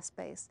time and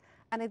space.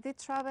 And it did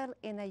travel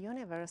in a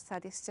universe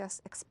that is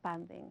just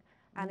expanding.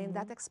 And in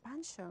that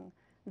expansion,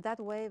 that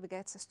wave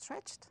gets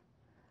stretched.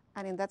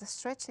 And in that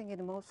stretching, it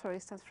moves, for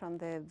instance, from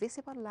the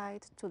visible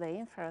light to the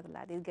infrared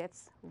light. It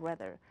gets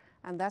redder.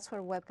 And that's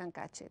where Webb can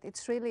catch it.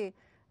 It's really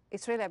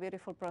a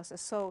beautiful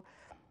process. So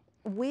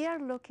we are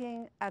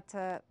looking at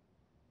a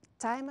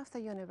time of the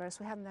universe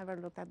we have never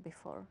looked at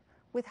before.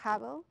 With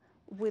Hubble,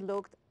 we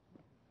looked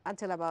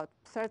until about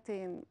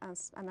 13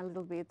 and a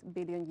little bit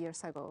billion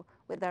years ago.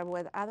 There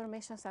were other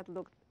missions that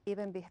looked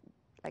even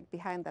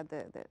behind that,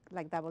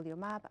 like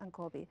WMAP and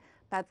COBE.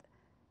 But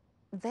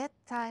that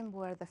time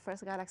where the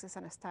first galaxies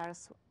and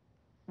stars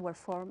were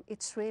formed,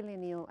 it's really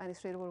new, and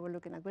it's really what we're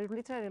looking at. We're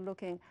literally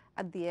looking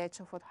at the edge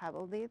of what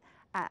Hubble did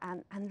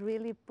and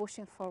really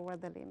pushing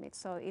forward the limits.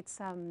 So it's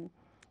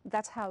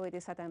that's how it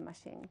is a time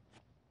machine.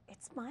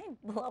 It's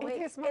mind-blowing.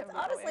 It is mind-blowing. It's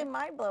honestly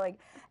mind-blowing.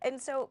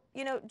 And so,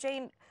 you know,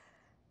 Jane,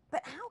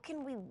 but how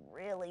can we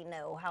really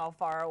know how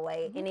far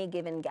away any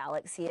given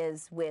galaxy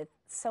is with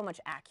so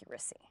much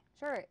accuracy?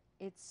 Sure,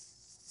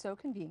 it's so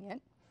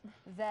convenient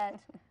that,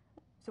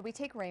 so we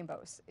take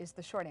rainbows is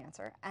the short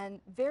answer, and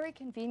very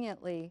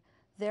conveniently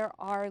there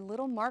are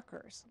little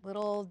markers,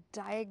 little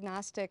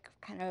diagnostic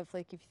kind of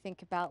like, if you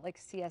think about like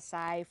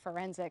CSI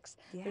forensics,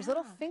 there's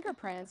little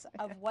fingerprints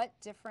of what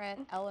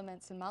different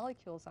elements and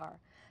molecules are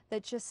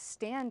that just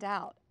stand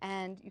out,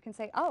 and you can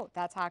say, oh,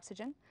 that's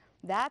oxygen,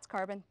 that's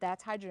carbon,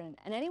 that's hydrogen.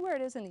 And anywhere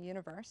it is in the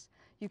universe,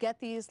 you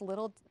get these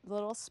little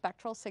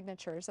spectral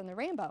signatures in the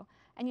rainbow,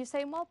 and you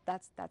say, well,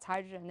 that's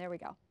hydrogen, there we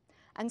go.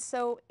 And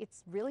so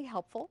it's really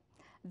helpful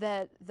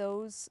that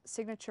those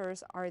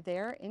signatures are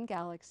there in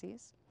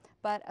galaxies.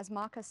 But as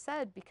Maka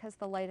said, because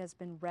the light has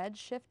been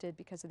red-shifted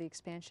because of the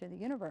expansion of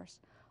the universe,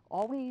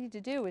 all we need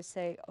to do is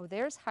say, oh,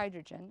 there's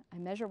hydrogen. I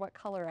measure what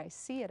color I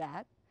see it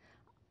at.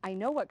 I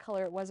know what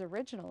color it was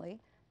originally.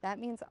 That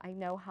means I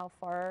know how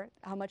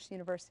much the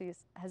universe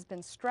has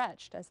been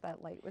stretched as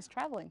that light was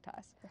traveling to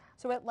us.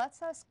 So it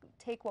lets us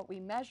take what we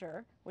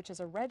measure, which is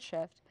a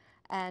redshift,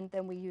 and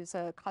then we use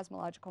a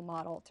cosmological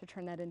model to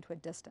turn that into a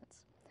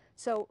distance.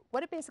 So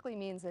what it basically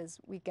means is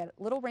we get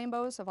little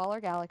rainbows of all our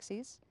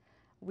galaxies.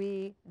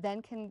 We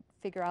then can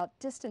figure out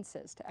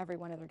distances to every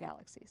one of their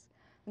galaxies.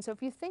 And so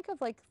if you think of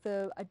like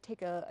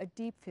take a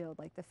deep field,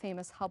 like the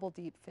famous Hubble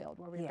deep field,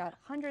 where we've got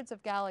hundreds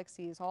of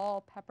galaxies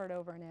all peppered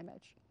over an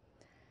image.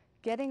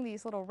 Getting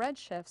these little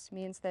redshifts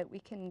means that we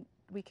can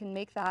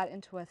make that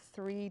into a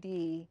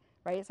 3D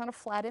right? It's not a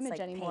flat image like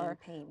anymore.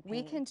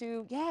 We can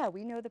do, yeah,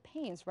 we know the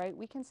panes, right?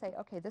 We can say,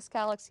 okay, this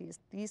galaxy is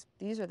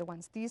these are the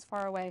ones these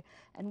far away,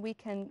 and we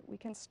can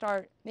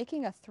start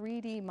making a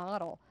 3D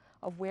model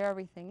of where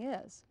everything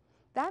is.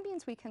 That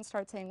means we can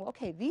start saying, well,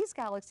 okay, these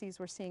galaxies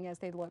we're seeing as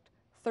they looked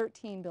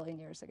 13 billion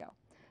years ago.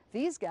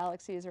 These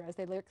galaxies are as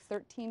they looked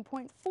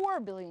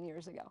 13.4 billion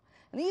years ago.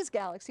 And these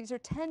galaxies are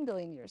 10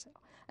 billion years ago.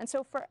 And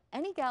so for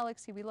any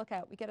galaxy we look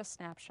at, we get a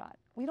snapshot.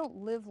 We don't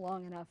live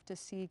long enough to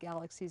see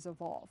galaxies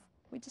evolve.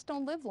 We just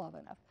don't live long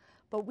enough.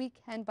 But we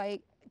can, by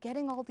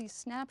getting all these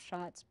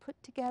snapshots,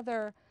 put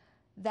together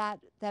that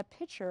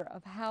picture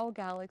of how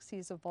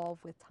galaxies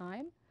evolve with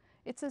time.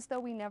 It's as though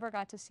we never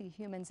got to see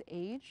humans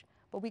age,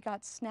 but we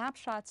got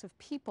snapshots of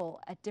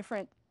people at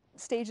different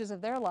stages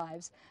of their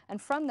lives,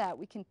 and from that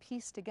we can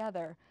piece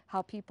together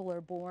how people are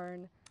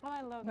born,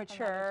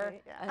 mature,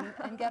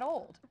 and get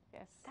old.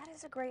 Yes. That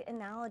is a great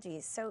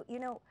analogy. So, you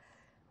know,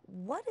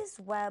 what is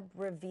Webb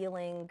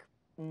revealing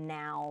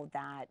now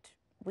that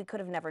we could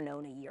have never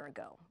known a year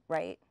ago,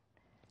 right?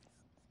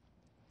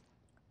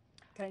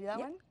 Can I do that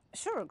one?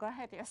 Sure, go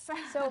ahead, yes.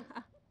 So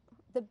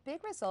the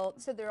big result,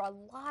 so there are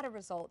a lot of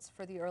results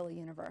for the early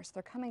universe.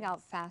 They're coming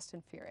out fast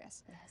and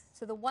furious. Yes.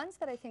 So the ones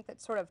that I think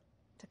that sort of,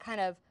 to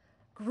kind of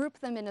group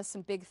them into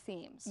some big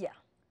themes. Yeah.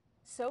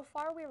 So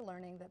far we're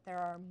learning that there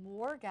are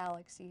more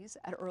galaxies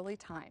at early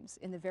times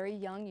in the very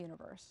young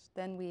universe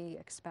than we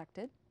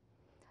expected.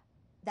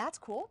 That's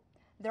cool.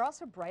 They're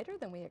also brighter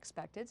than we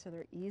expected, so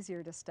they're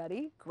easier to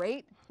study.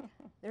 Great.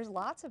 There's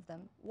lots of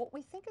them. What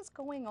we think is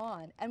going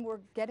on, and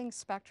we're getting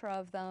spectra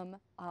of them,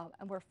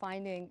 and we're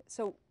finding,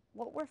 so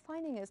what we're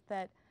finding is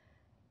that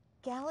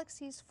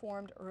galaxies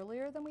formed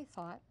earlier than we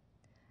thought,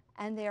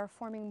 and they are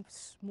forming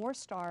more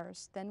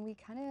stars than we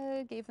kind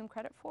of gave them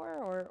credit for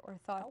or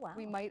thought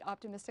we might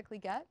optimistically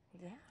get.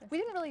 Yeah. We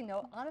didn't really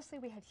know. Honestly,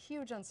 we had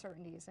huge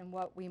uncertainties in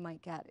what we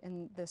might get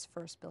in this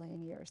first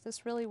billion years.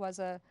 This really was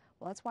well,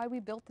 that's why we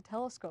built the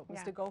telescope,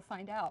 was to go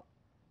find out.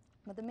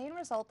 But the main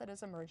result that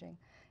is emerging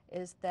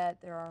is that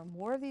there are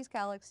more of these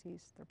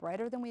galaxies. They're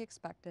brighter than we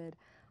expected.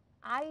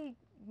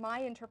 My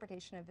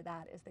interpretation of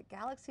that is that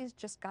galaxies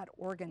just got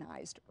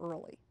organized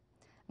early.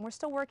 And we're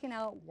still working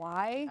out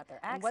why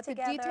and what the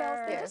details.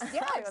 They just,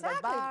 yeah,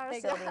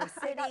 exactly. Building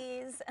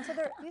cities. So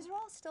these are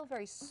all still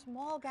very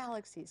small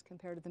galaxies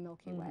compared to the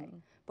Milky Way,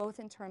 both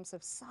in terms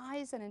of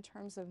size and in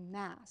terms of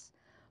mass.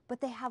 But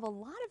they have a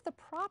lot of the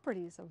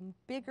properties of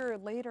bigger,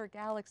 later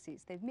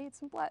galaxies. They've made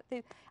some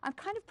I'm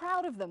kind of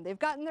proud of them. They've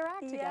gotten their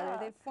act together.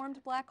 They've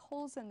formed black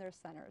holes in their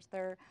centers.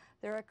 They're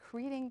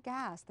accreting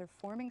gas. They're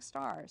forming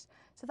stars.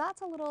 So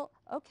that's a little,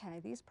 okay,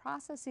 these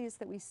processes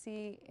that we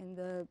see in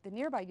the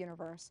nearby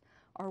universe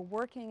are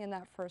working in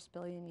that first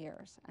billion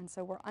years. And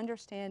so we're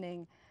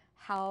understanding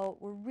how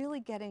we're really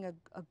getting a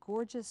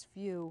gorgeous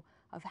view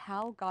of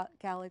how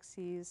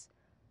galaxies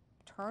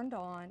turned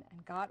on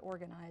and got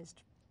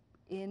organized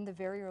in the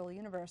very early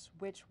universe,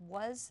 which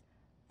was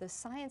the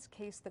science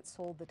case that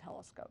sold the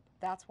telescope.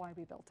 That's why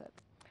we built it.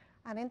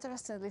 And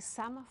interestingly,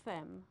 some of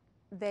them,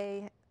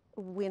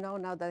 we know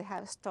now that they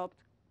have stopped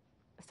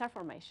star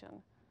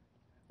formation.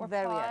 Or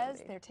very paused,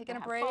 early. they're taking They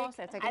a have break. paused,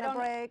 they're taking a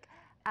break.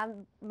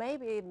 And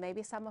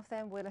maybe some of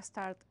them will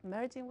start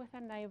merging with their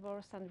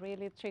neighbors and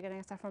really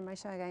triggering star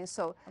formation again.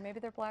 So, or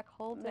maybe their black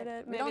hole did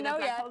it. We maybe don't the know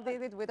black yet. hole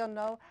did it. We don't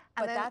know.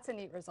 But And that's a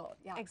neat result.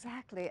 Yeah.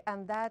 Exactly.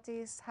 And that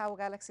is how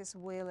galaxies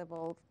will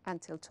evolve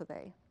until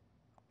today.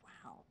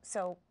 Wow.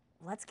 So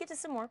let's get to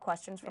some more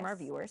questions from our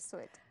viewers.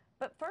 Sweet.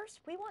 But first,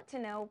 we want to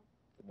know,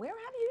 where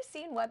have you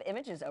seen Webb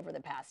images over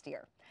the past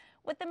year?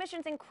 With the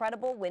mission's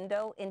incredible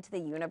window into the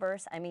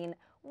universe, I mean,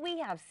 we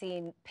have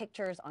seen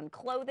pictures on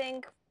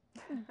clothing,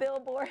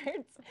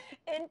 billboards,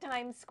 in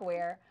Times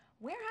Square.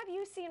 Where have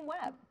you seen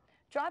Webb?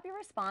 Drop your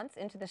response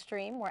into the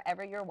stream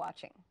wherever you're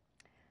watching.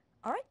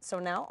 All right, so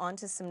now on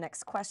to some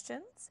next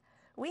questions.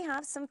 We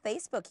have some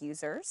Facebook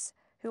users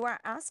who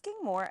are asking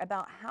more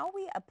about how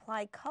we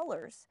apply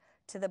colors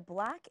to the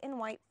black and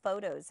white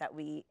photos that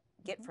we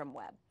get from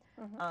Webb.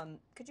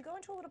 Could you go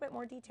into a little bit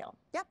more detail?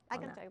 Yep, I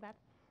can take that.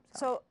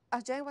 So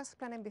as Jane was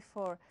explaining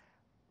before,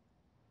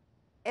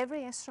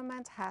 every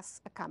instrument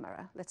has a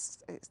camera.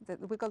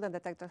 We call them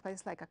detectors, but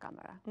it's like a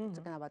camera,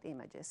 talking about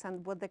images.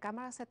 And what the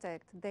cameras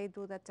detect, they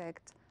do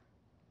detect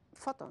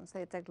photons,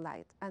 they detect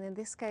light. And in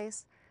this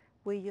case,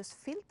 we use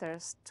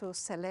filters to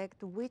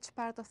select which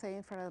part of the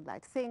infrared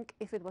light. Think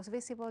if it was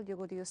visible, you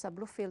would use a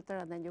blue filter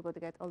and then you would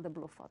get all the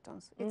blue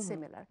photons. It's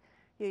similar.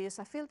 You use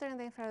a filter in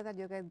the infrared that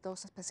you get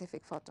those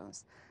specific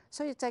photons.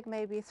 So you take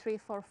maybe 3,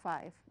 4,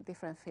 5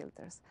 different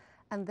filters.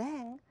 And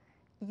then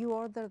you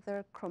order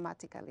them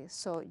chromatically.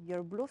 So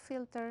your blue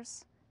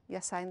filters, you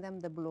assign them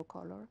the blue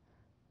color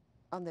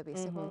on the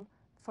visible.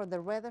 For the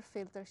redder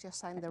filters, you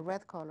assign the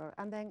red color,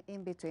 and then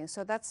in between.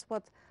 So that's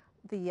what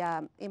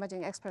the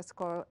imaging experts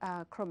call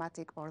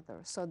chromatic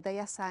order. So they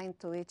assign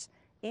to each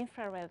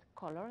infrared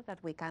color that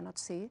we cannot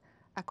see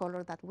a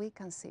color that we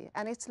can see.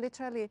 And it's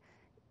literally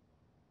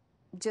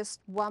just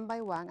one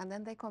by one, and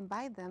then they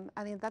combine them.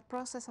 And in that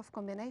process of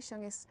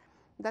combination is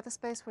that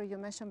space where you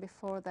mentioned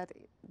before that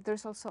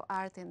there's also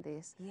art in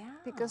this. Yeah.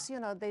 Because, you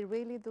know, they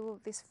really do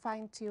this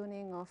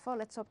fine-tuning of, oh,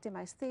 let's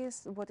optimize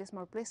this, what is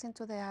more pleasing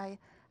to the eye,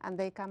 and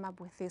they come up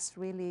with this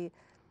really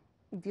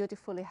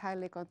beautifully,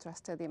 highly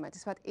contrasted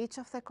images. But each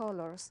of the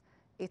colors,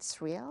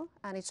 it's real,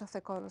 and each of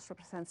the colors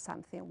represents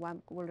something.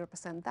 One will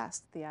represent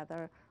dust, the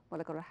other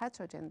molecular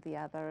hydrogen, the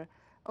other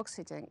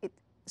oxygen.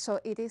 So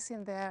it is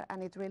in there,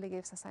 and it really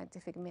gives a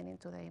scientific meaning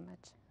to the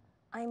image.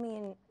 I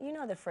mean, you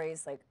know the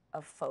phrase like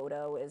a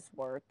photo is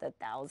worth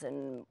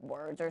 1,000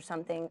 words or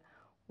something.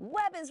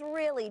 Webb is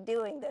really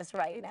doing this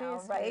right now,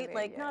 is right? really,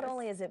 Like not yes.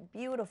 only is it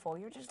beautiful,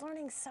 you're just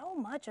learning so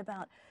much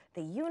about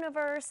the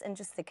universe and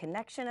just the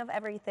connection of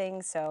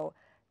everything. So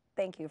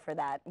thank you for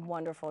that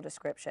wonderful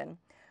description.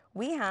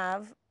 We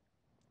have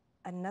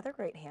another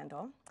great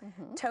handle.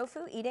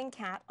 Tofu Eating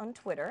Cat on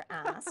Twitter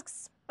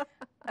asks,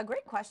 a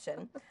great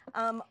question.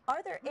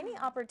 Are there any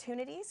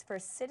opportunities for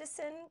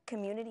citizen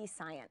community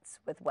science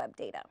with Webb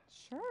data?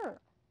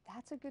 Sure,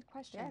 that's a good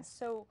question. Yes.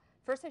 So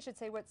first I should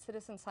say what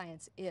citizen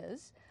science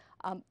is.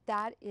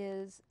 That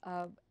is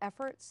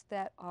efforts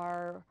that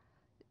are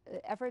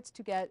efforts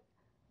to get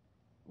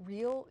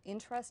real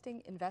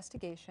interesting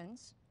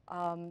investigations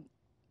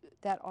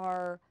that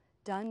are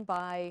done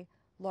by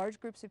large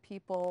groups of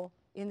people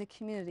in the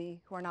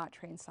community who are not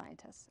trained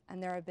scientists.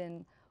 And there have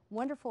been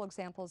wonderful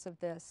examples of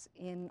this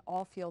in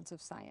all fields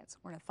of science,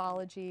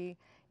 ornithology,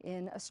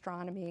 in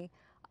astronomy.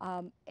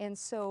 And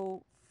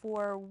so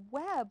for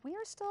Webb, we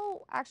are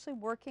still actually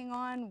working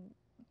on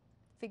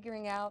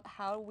figuring out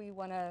how we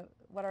want to,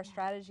 what our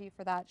strategy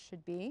for that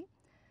should be.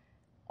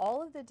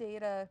 All of the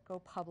data go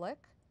public.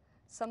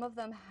 Some of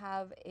them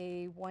have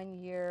a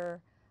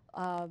 1-year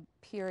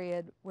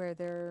period where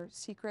they're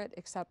secret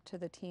except to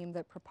the team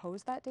that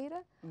proposed that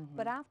data.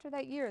 But after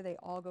that year, they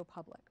all go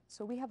public.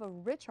 So we have a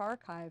rich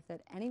archive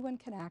that anyone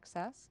can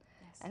access.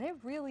 And it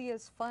really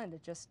is fun to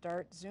just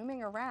start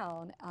zooming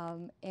around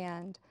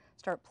and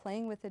start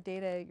playing with the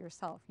data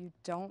yourself. You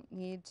don't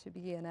need to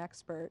be an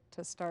expert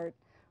to start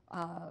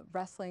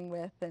wrestling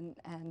with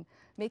and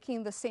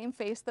making the same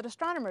face that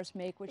astronomers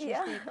make, which is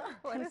the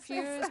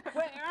confused,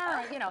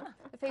 you know,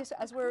 the face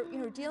as we're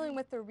dealing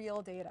with the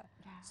real data.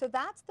 So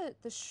that's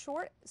the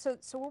short. So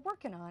we're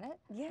working on it.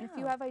 And if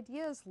you have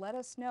ideas, let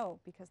us know,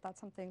 because that's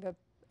something to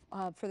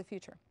for the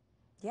future.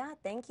 Yeah,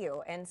 thank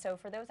you. And so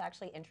for those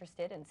actually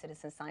interested in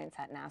citizen science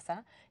at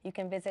NASA, you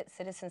can visit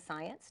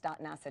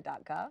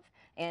citizenscience.nasa.gov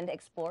and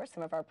explore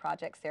some of our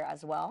projects there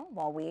as well,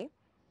 while we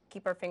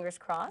keep our fingers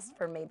crossed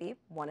for maybe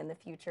one in the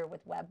future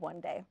with Webb one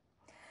day.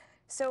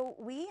 So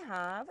we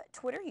have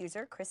Twitter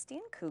user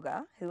Christine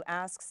Kuga, who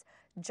asks,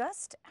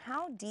 just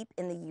how deep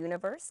in the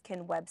universe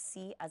can Webb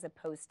see as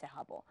opposed to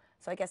Hubble?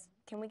 So I guess,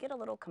 can we get a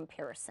little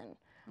comparison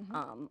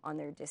on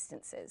their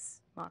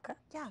distances? Maka?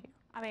 Yeah.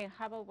 I mean,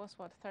 Hubble was,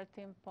 what,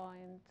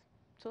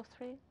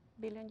 13.23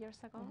 billion years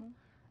ago?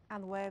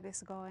 And Webb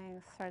is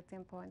going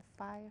 13.5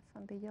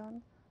 and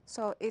beyond.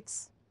 So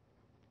it's,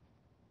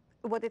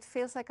 what it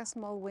feels like a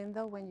small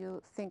window when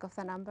you think of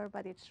the number,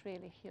 but it's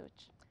really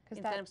huge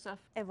in terms of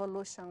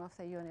evolution of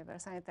the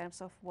universe and in terms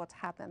of what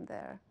happened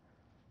there.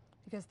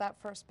 Because that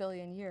first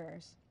billion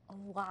years, a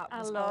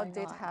lot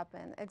did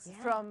happen.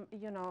 From,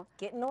 you know,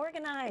 getting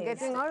organized.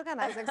 Getting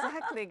organized,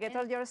 exactly. Get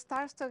all your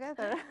stars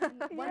together.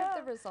 One of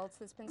the results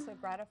that's been so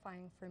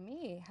gratifying for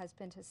me has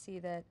been to see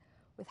that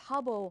with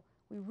Hubble,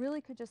 we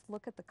really could just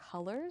look at the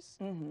colors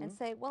and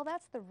say, well,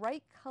 that's the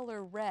right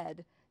color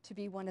red to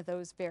be one of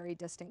those very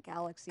distant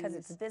galaxies. Because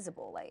it's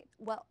visible light.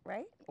 Well,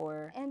 right?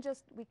 Or and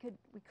just we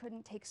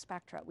couldn't take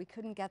spectra. We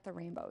couldn't get the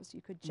rainbows. You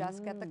could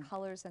just get the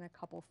colors and a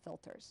couple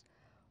filters.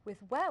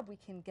 With Webb, we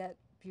can get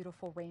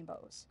beautiful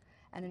rainbows.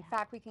 And in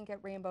fact, we can get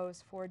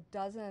rainbows for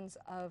dozens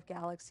of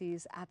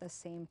galaxies at the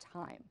same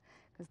time,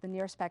 because the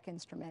NIRSpec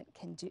instrument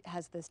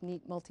has this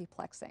neat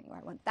multiplexing, where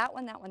I want that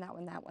one, that one, that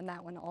one, that one,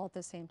 that one, all at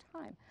the same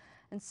time.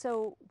 And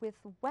so with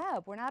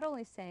Webb, we're not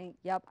only saying,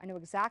 yep, I know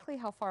exactly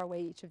how far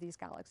away each of these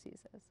galaxies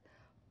is,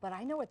 but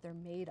I know what they're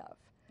made of,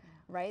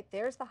 right?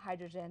 There's the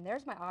hydrogen,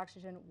 there's my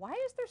oxygen. Why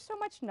is there so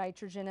much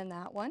nitrogen in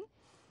that one?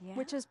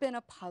 Which has been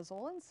a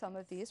puzzle in some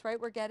of these, right?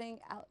 We're getting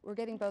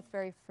both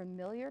very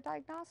familiar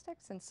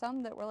diagnostics and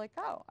some that we're like,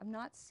 oh, I've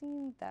not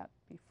seen that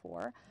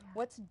before.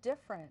 What's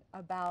different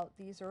about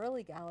these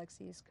early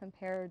galaxies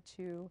compared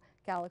to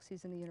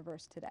galaxies in the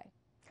universe today?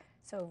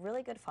 So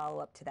really good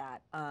follow-up to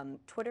that.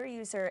 Twitter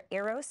user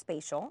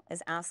Aerospatial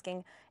is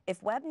asking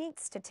if Webb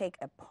needs to take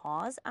a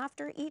pause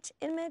after each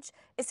image.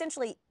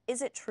 Essentially,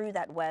 is it true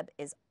that Webb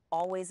is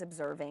always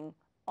observing,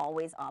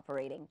 always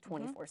operating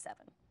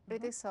 24/7?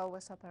 It is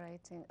always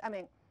operating. I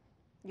mean,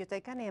 you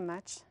take an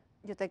image,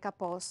 you take a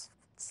pause,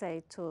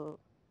 say, to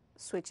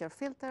switch your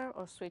filter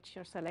or switch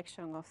your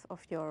selection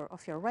of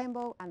your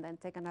rainbow, and then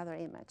take another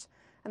image.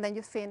 And then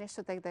you finish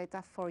to take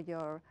data for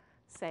your,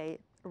 say,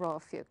 raw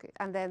Fuki.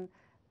 And then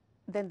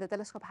the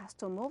telescope has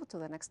to move to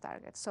the next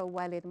target. So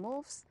while it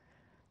moves,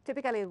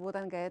 typically it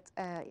wouldn't get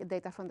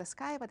data from the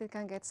sky, but it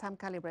can get some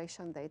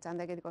calibration data, and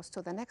then it goes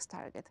to the next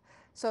target.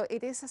 So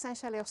it is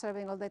essentially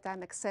observing all the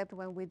time, except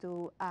when we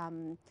do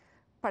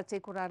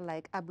particular,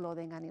 like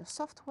uploading a new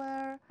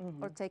software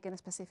or taking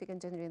specific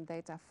engineering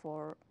data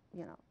for,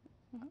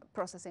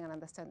 processing and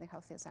understanding how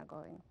things are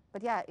going.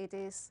 But yeah, it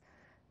is,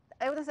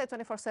 I wouldn't say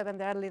 24/7,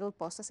 there are little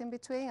pauses in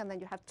between, and then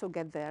you have to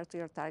get there to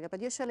your target.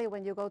 But usually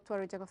when you go to a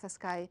region of the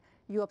sky,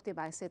 you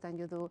optimize it and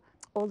you do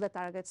all the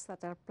targets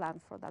that are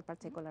planned for that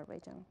particular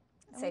region.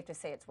 It's safe to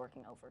say it's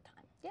working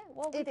overtime. Yeah,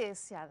 well, It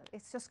is, yeah.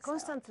 It's just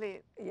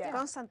constantly,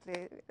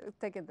 constantly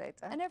taking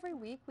data. and every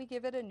week we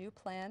give it a new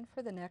plan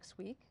for the next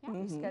week.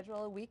 We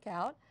schedule a week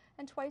out,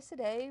 and twice a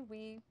day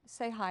we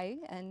say hi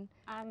and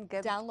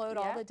download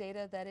all the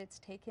data that it's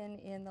taken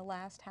in the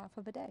last half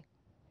of a day.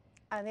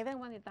 And even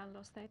when it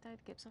downloads data, it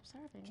keeps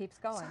observing. Keeps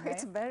going, So right?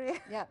 it's very,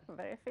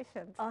 very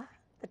efficient.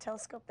 The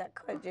telescope that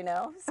could,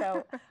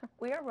 So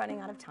we are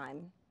running out of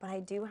time, but I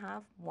do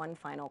have one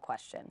final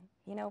question.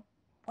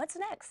 What's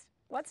next?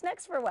 What's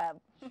next for Webb?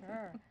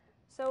 Sure.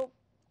 So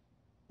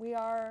we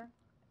are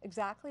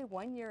exactly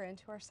 1 year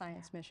into our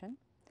science mission.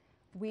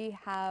 We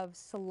have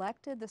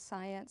selected the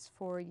science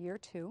for year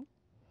 2.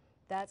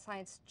 That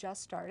science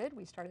just started.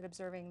 We started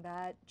observing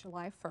that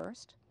July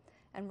 1st.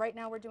 And right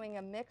now we're doing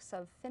a mix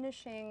of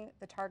finishing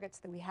the targets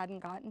that we hadn't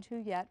gotten to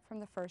yet from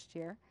the first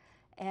year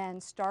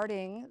and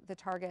starting the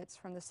targets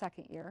from the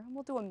second year. And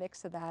we'll do a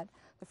mix of that.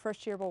 The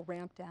first year will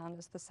ramp down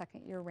as the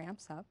second year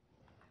ramps up.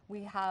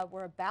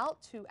 We're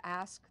about to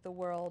ask the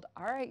world,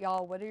 all right,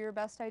 y'all, what are your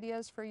best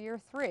ideas for year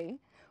 3?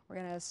 We're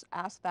going to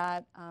ask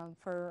that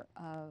for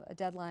a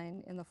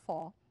deadline in the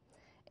fall.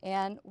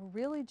 And we're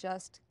really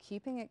just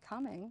keeping it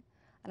coming.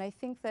 And I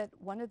think that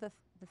one of the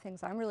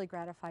things I'm really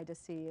gratified to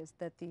see is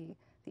that the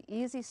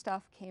easy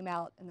stuff came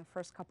out in the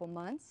first couple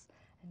months.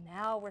 And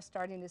now we're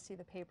starting to see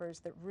the papers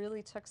that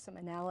really took some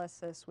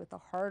analysis with the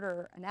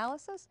harder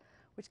analysis,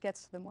 which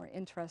gets to the more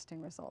interesting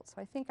results.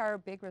 So I think our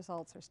big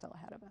results are still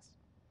ahead of us.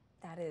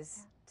 That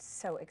is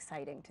so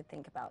exciting to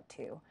think about,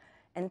 too.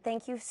 And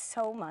thank you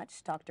so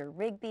much, Dr.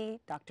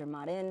 Rigby, Dr.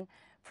 Marin,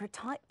 for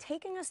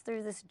taking us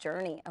through this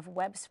journey of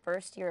Webb's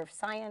first year of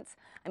science.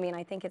 I mean,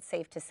 I think it's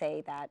safe to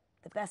say that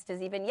the best is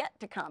even yet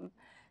to come.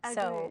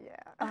 So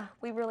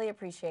we really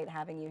appreciate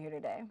having you here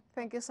today.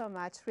 Thank you so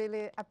much.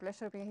 Really a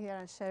pleasure being here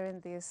and sharing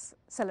this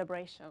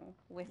celebration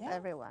with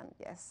everyone.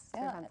 Yes, it's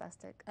been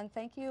fantastic. And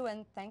thank you,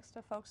 and thanks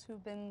to folks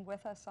who've been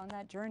with us on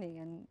that journey.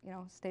 And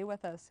stay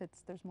with us.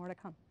 There's more to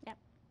come. Yep.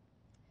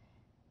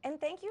 And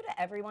thank you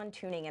to everyone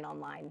tuning in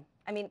online.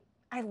 I mean,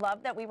 I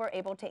love that we were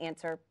able to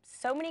answer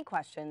so many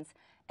questions,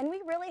 and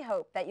we really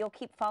hope that you'll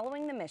keep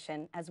following the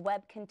mission as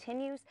Webb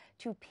continues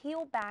to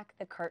peel back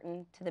the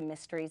curtain to the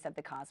mysteries of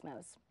the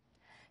cosmos.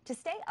 To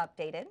stay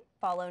updated,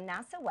 follow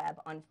NASA Webb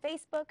on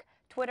Facebook,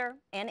 Twitter,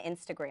 and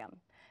Instagram.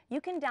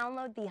 You can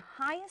download the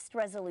highest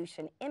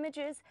resolution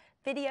images,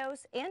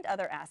 videos, and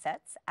other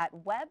assets at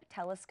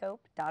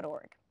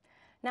webbtelescope.org.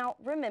 Now,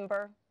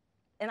 remember,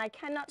 and I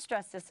cannot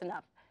stress this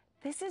enough,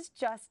 this is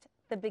just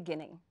the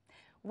beginning.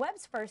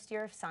 Webb's first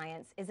year of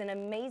science is an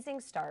amazing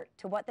start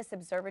to what this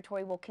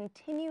observatory will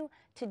continue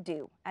to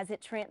do as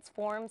it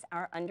transforms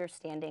our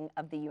understanding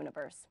of the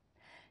universe.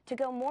 To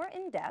go more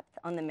in depth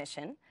on the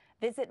mission,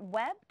 visit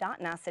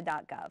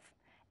web.nasa.gov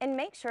and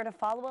make sure to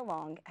follow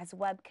along as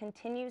Webb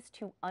continues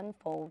to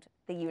unfold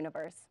the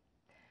universe.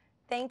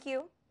 Thank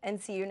you,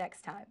 and see you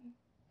next time.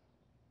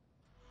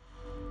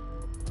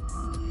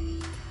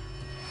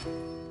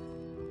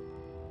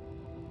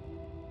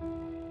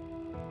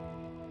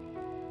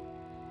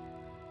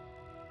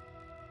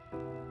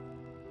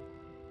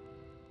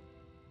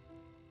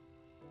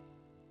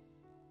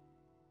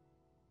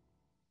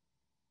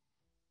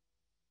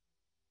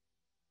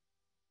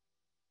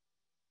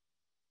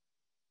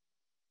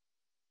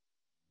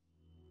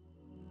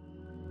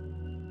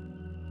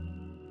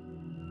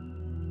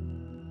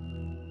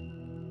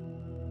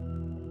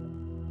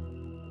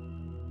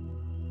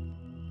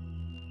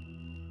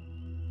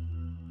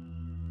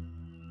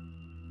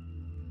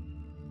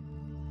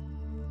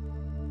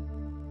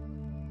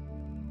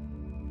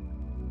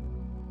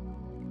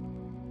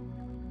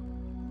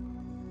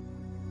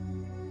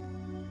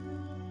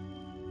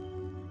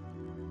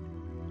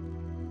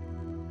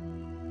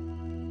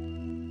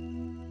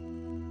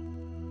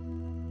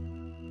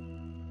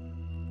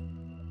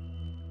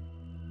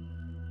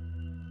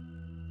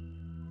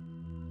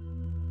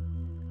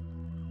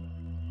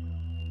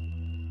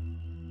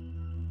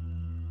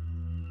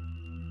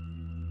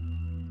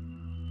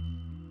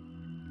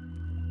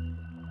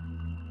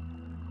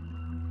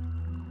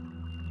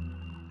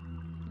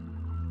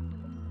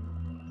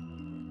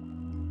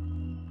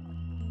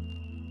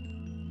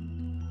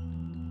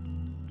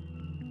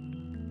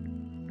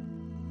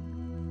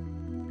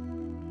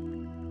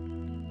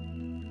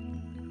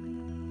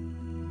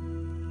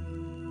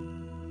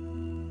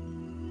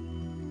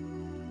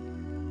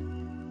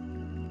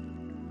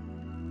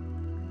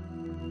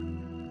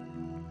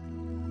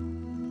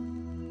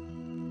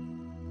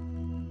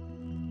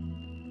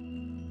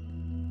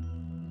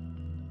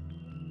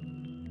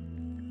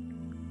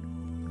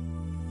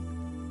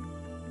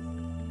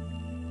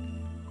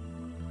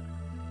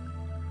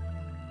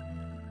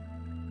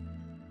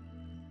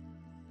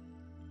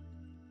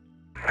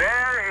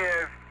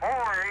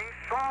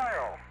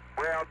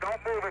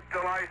 move it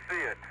till I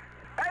see it.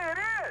 Hey, it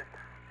is!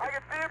 I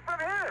can see it from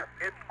here.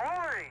 It's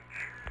orange.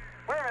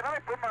 Wait a minute, let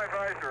me put my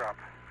visor up.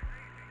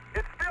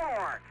 It's still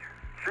orange.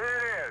 Sure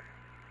it is.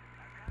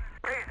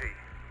 Crazy.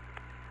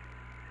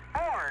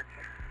 Orange.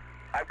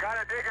 I've got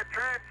to dig a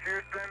trench,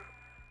 Houston.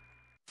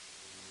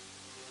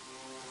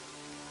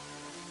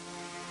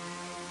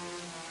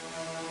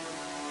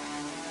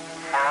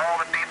 For all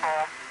the people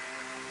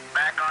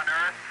back on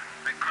Earth,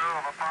 the crew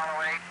of Apollo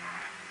 8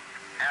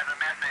 has a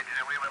message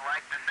that we would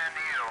like to send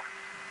to you.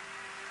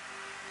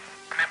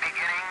 In the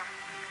beginning,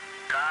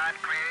 God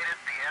created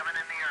the heaven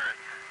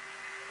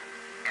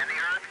and the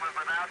earth was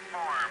without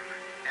form